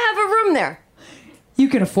 Yeah, I have a room there. You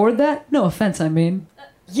can afford that? No offense, I mean.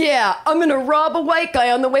 Yeah, I'm gonna rob a white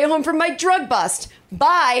guy on the way home from my drug bust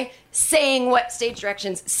by saying what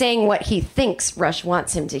he thinks Rush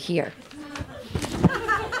wants him to hear.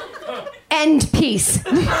 End piece.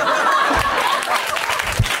 See?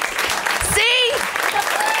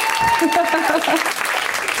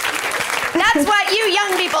 That's what you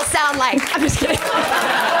young people sound like. I'm just kidding.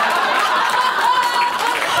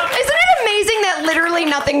 Isn't it amazing that literally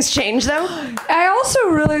nothing's changed, though? I also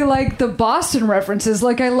really like the Boston references.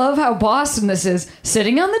 Like, I love how Boston this is.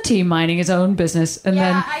 Sitting on the tee, minding his own business. And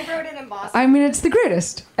then, I wrote it in Boston. I mean, it's the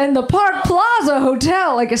greatest. And the Park Plaza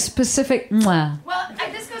Hotel, like a specific... Mwah. Well,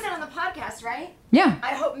 this goes out on the podcast, right? Yeah.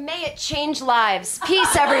 I hope may it change lives.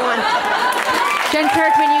 Peace, everyone. Jen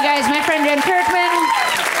Kirkman, you guys. My friend Jen Kirkman.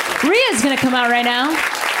 Rhea's going to come out right now.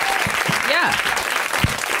 Yeah.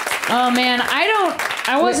 Oh man,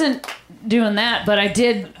 I wasn't doing that, but I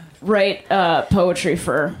did write poetry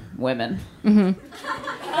for women. Mm-hmm.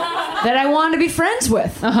 That I wanted to be friends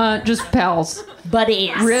with. Just pals.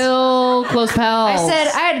 Buddies. Real close pals. I said,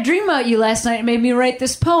 I had a dream about you last night. It made me write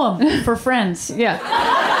this poem for friends. Yeah.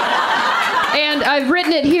 And I've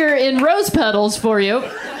written it here in rose petals for you.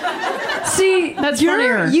 See, that's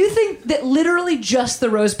funnier. You think that literally just the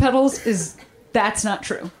rose petals that's not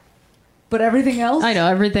true. But everything else? I know,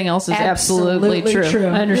 everything else is absolutely true.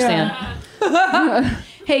 I understand. Yeah.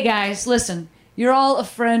 Hey guys, listen. You're all a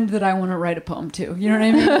friend that I want to write a poem to. You know what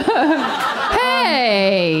I mean?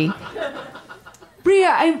 Hey! Rhea,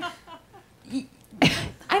 I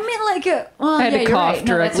meant like a... Well, I had to cough right.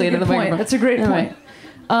 directly into the microphone. That's a great point.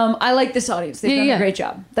 I like this audience. They've done a great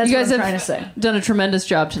job. That's you what guys I'm have trying to say. Done a tremendous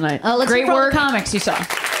job tonight. Let's great hear work. The comics you saw.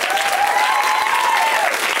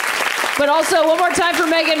 But also, one more time for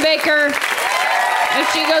Megan Baker.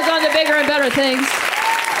 If she goes on to bigger and better things.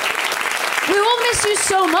 We will miss you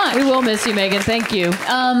so much. We will miss you, Megan. Thank you.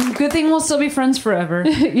 Good thing we'll still be friends forever.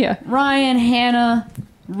 Yeah. Ryan, Hannah,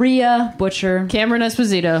 Rhea, Butcher, Cameron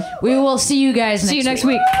Esposito. We will see you guys See you next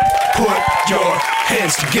week. Put your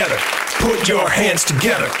hands together. Put your hands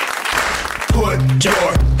together. Put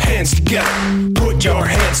your hands together. Put your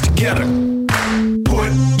hands together.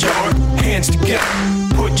 Put your hands together.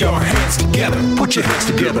 Put your hands together. Put your hands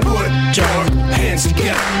together. Put your hands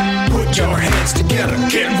together. Put your hands together.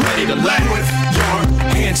 Get ready to laugh. Put your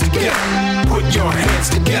hands together. Put your hands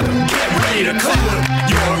together. Get ready to clap. Put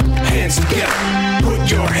your hands together.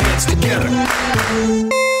 Put your hands together.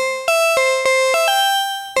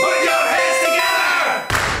 Put your hands together.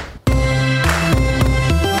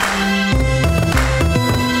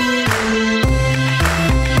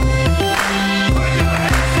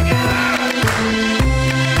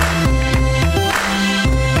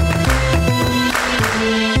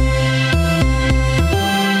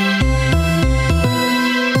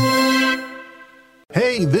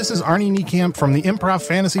 Hey, this is Arnie Niekamp from the Improv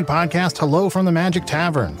Fantasy Podcast, Hello from the Magic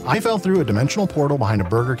Tavern. I fell through a dimensional portal behind a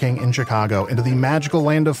Burger King in Chicago into the magical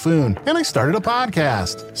land of Foon, and I started a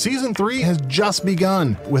podcast. Season 3 has just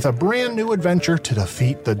begun with a brand new adventure to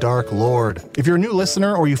defeat the Dark Lord. If you're a new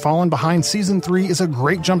listener or you've fallen behind, Season 3 is a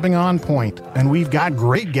great jumping on point, and we've got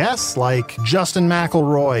great guests like Justin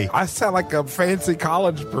McElroy. I sound like a fancy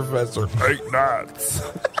college professor. Take nuts.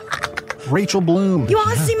 Rachel Bloom. You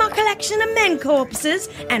want to see my collection of men corpses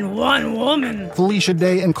and one woman? Felicia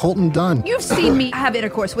Day and Colton Dunn. You've seen me have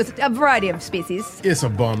intercourse with a variety of species. It's a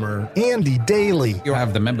bummer. Andy Daly. You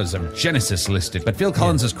have the members of Genesis listed, but Phil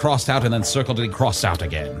Collins is crossed out and then circled and crossed out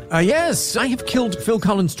again. Yes, I have killed Phil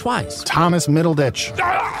Collins twice. Thomas Middleditch.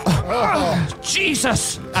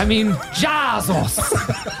 Jesus! I mean, Jesus!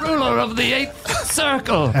 Ruler of the Eighth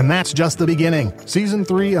Circle. And that's just the beginning. Season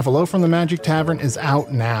 3 of Hello from the Magic Tavern is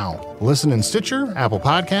out now. Listen in Stitcher, Apple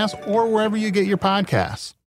Podcasts, or wherever you get your podcasts.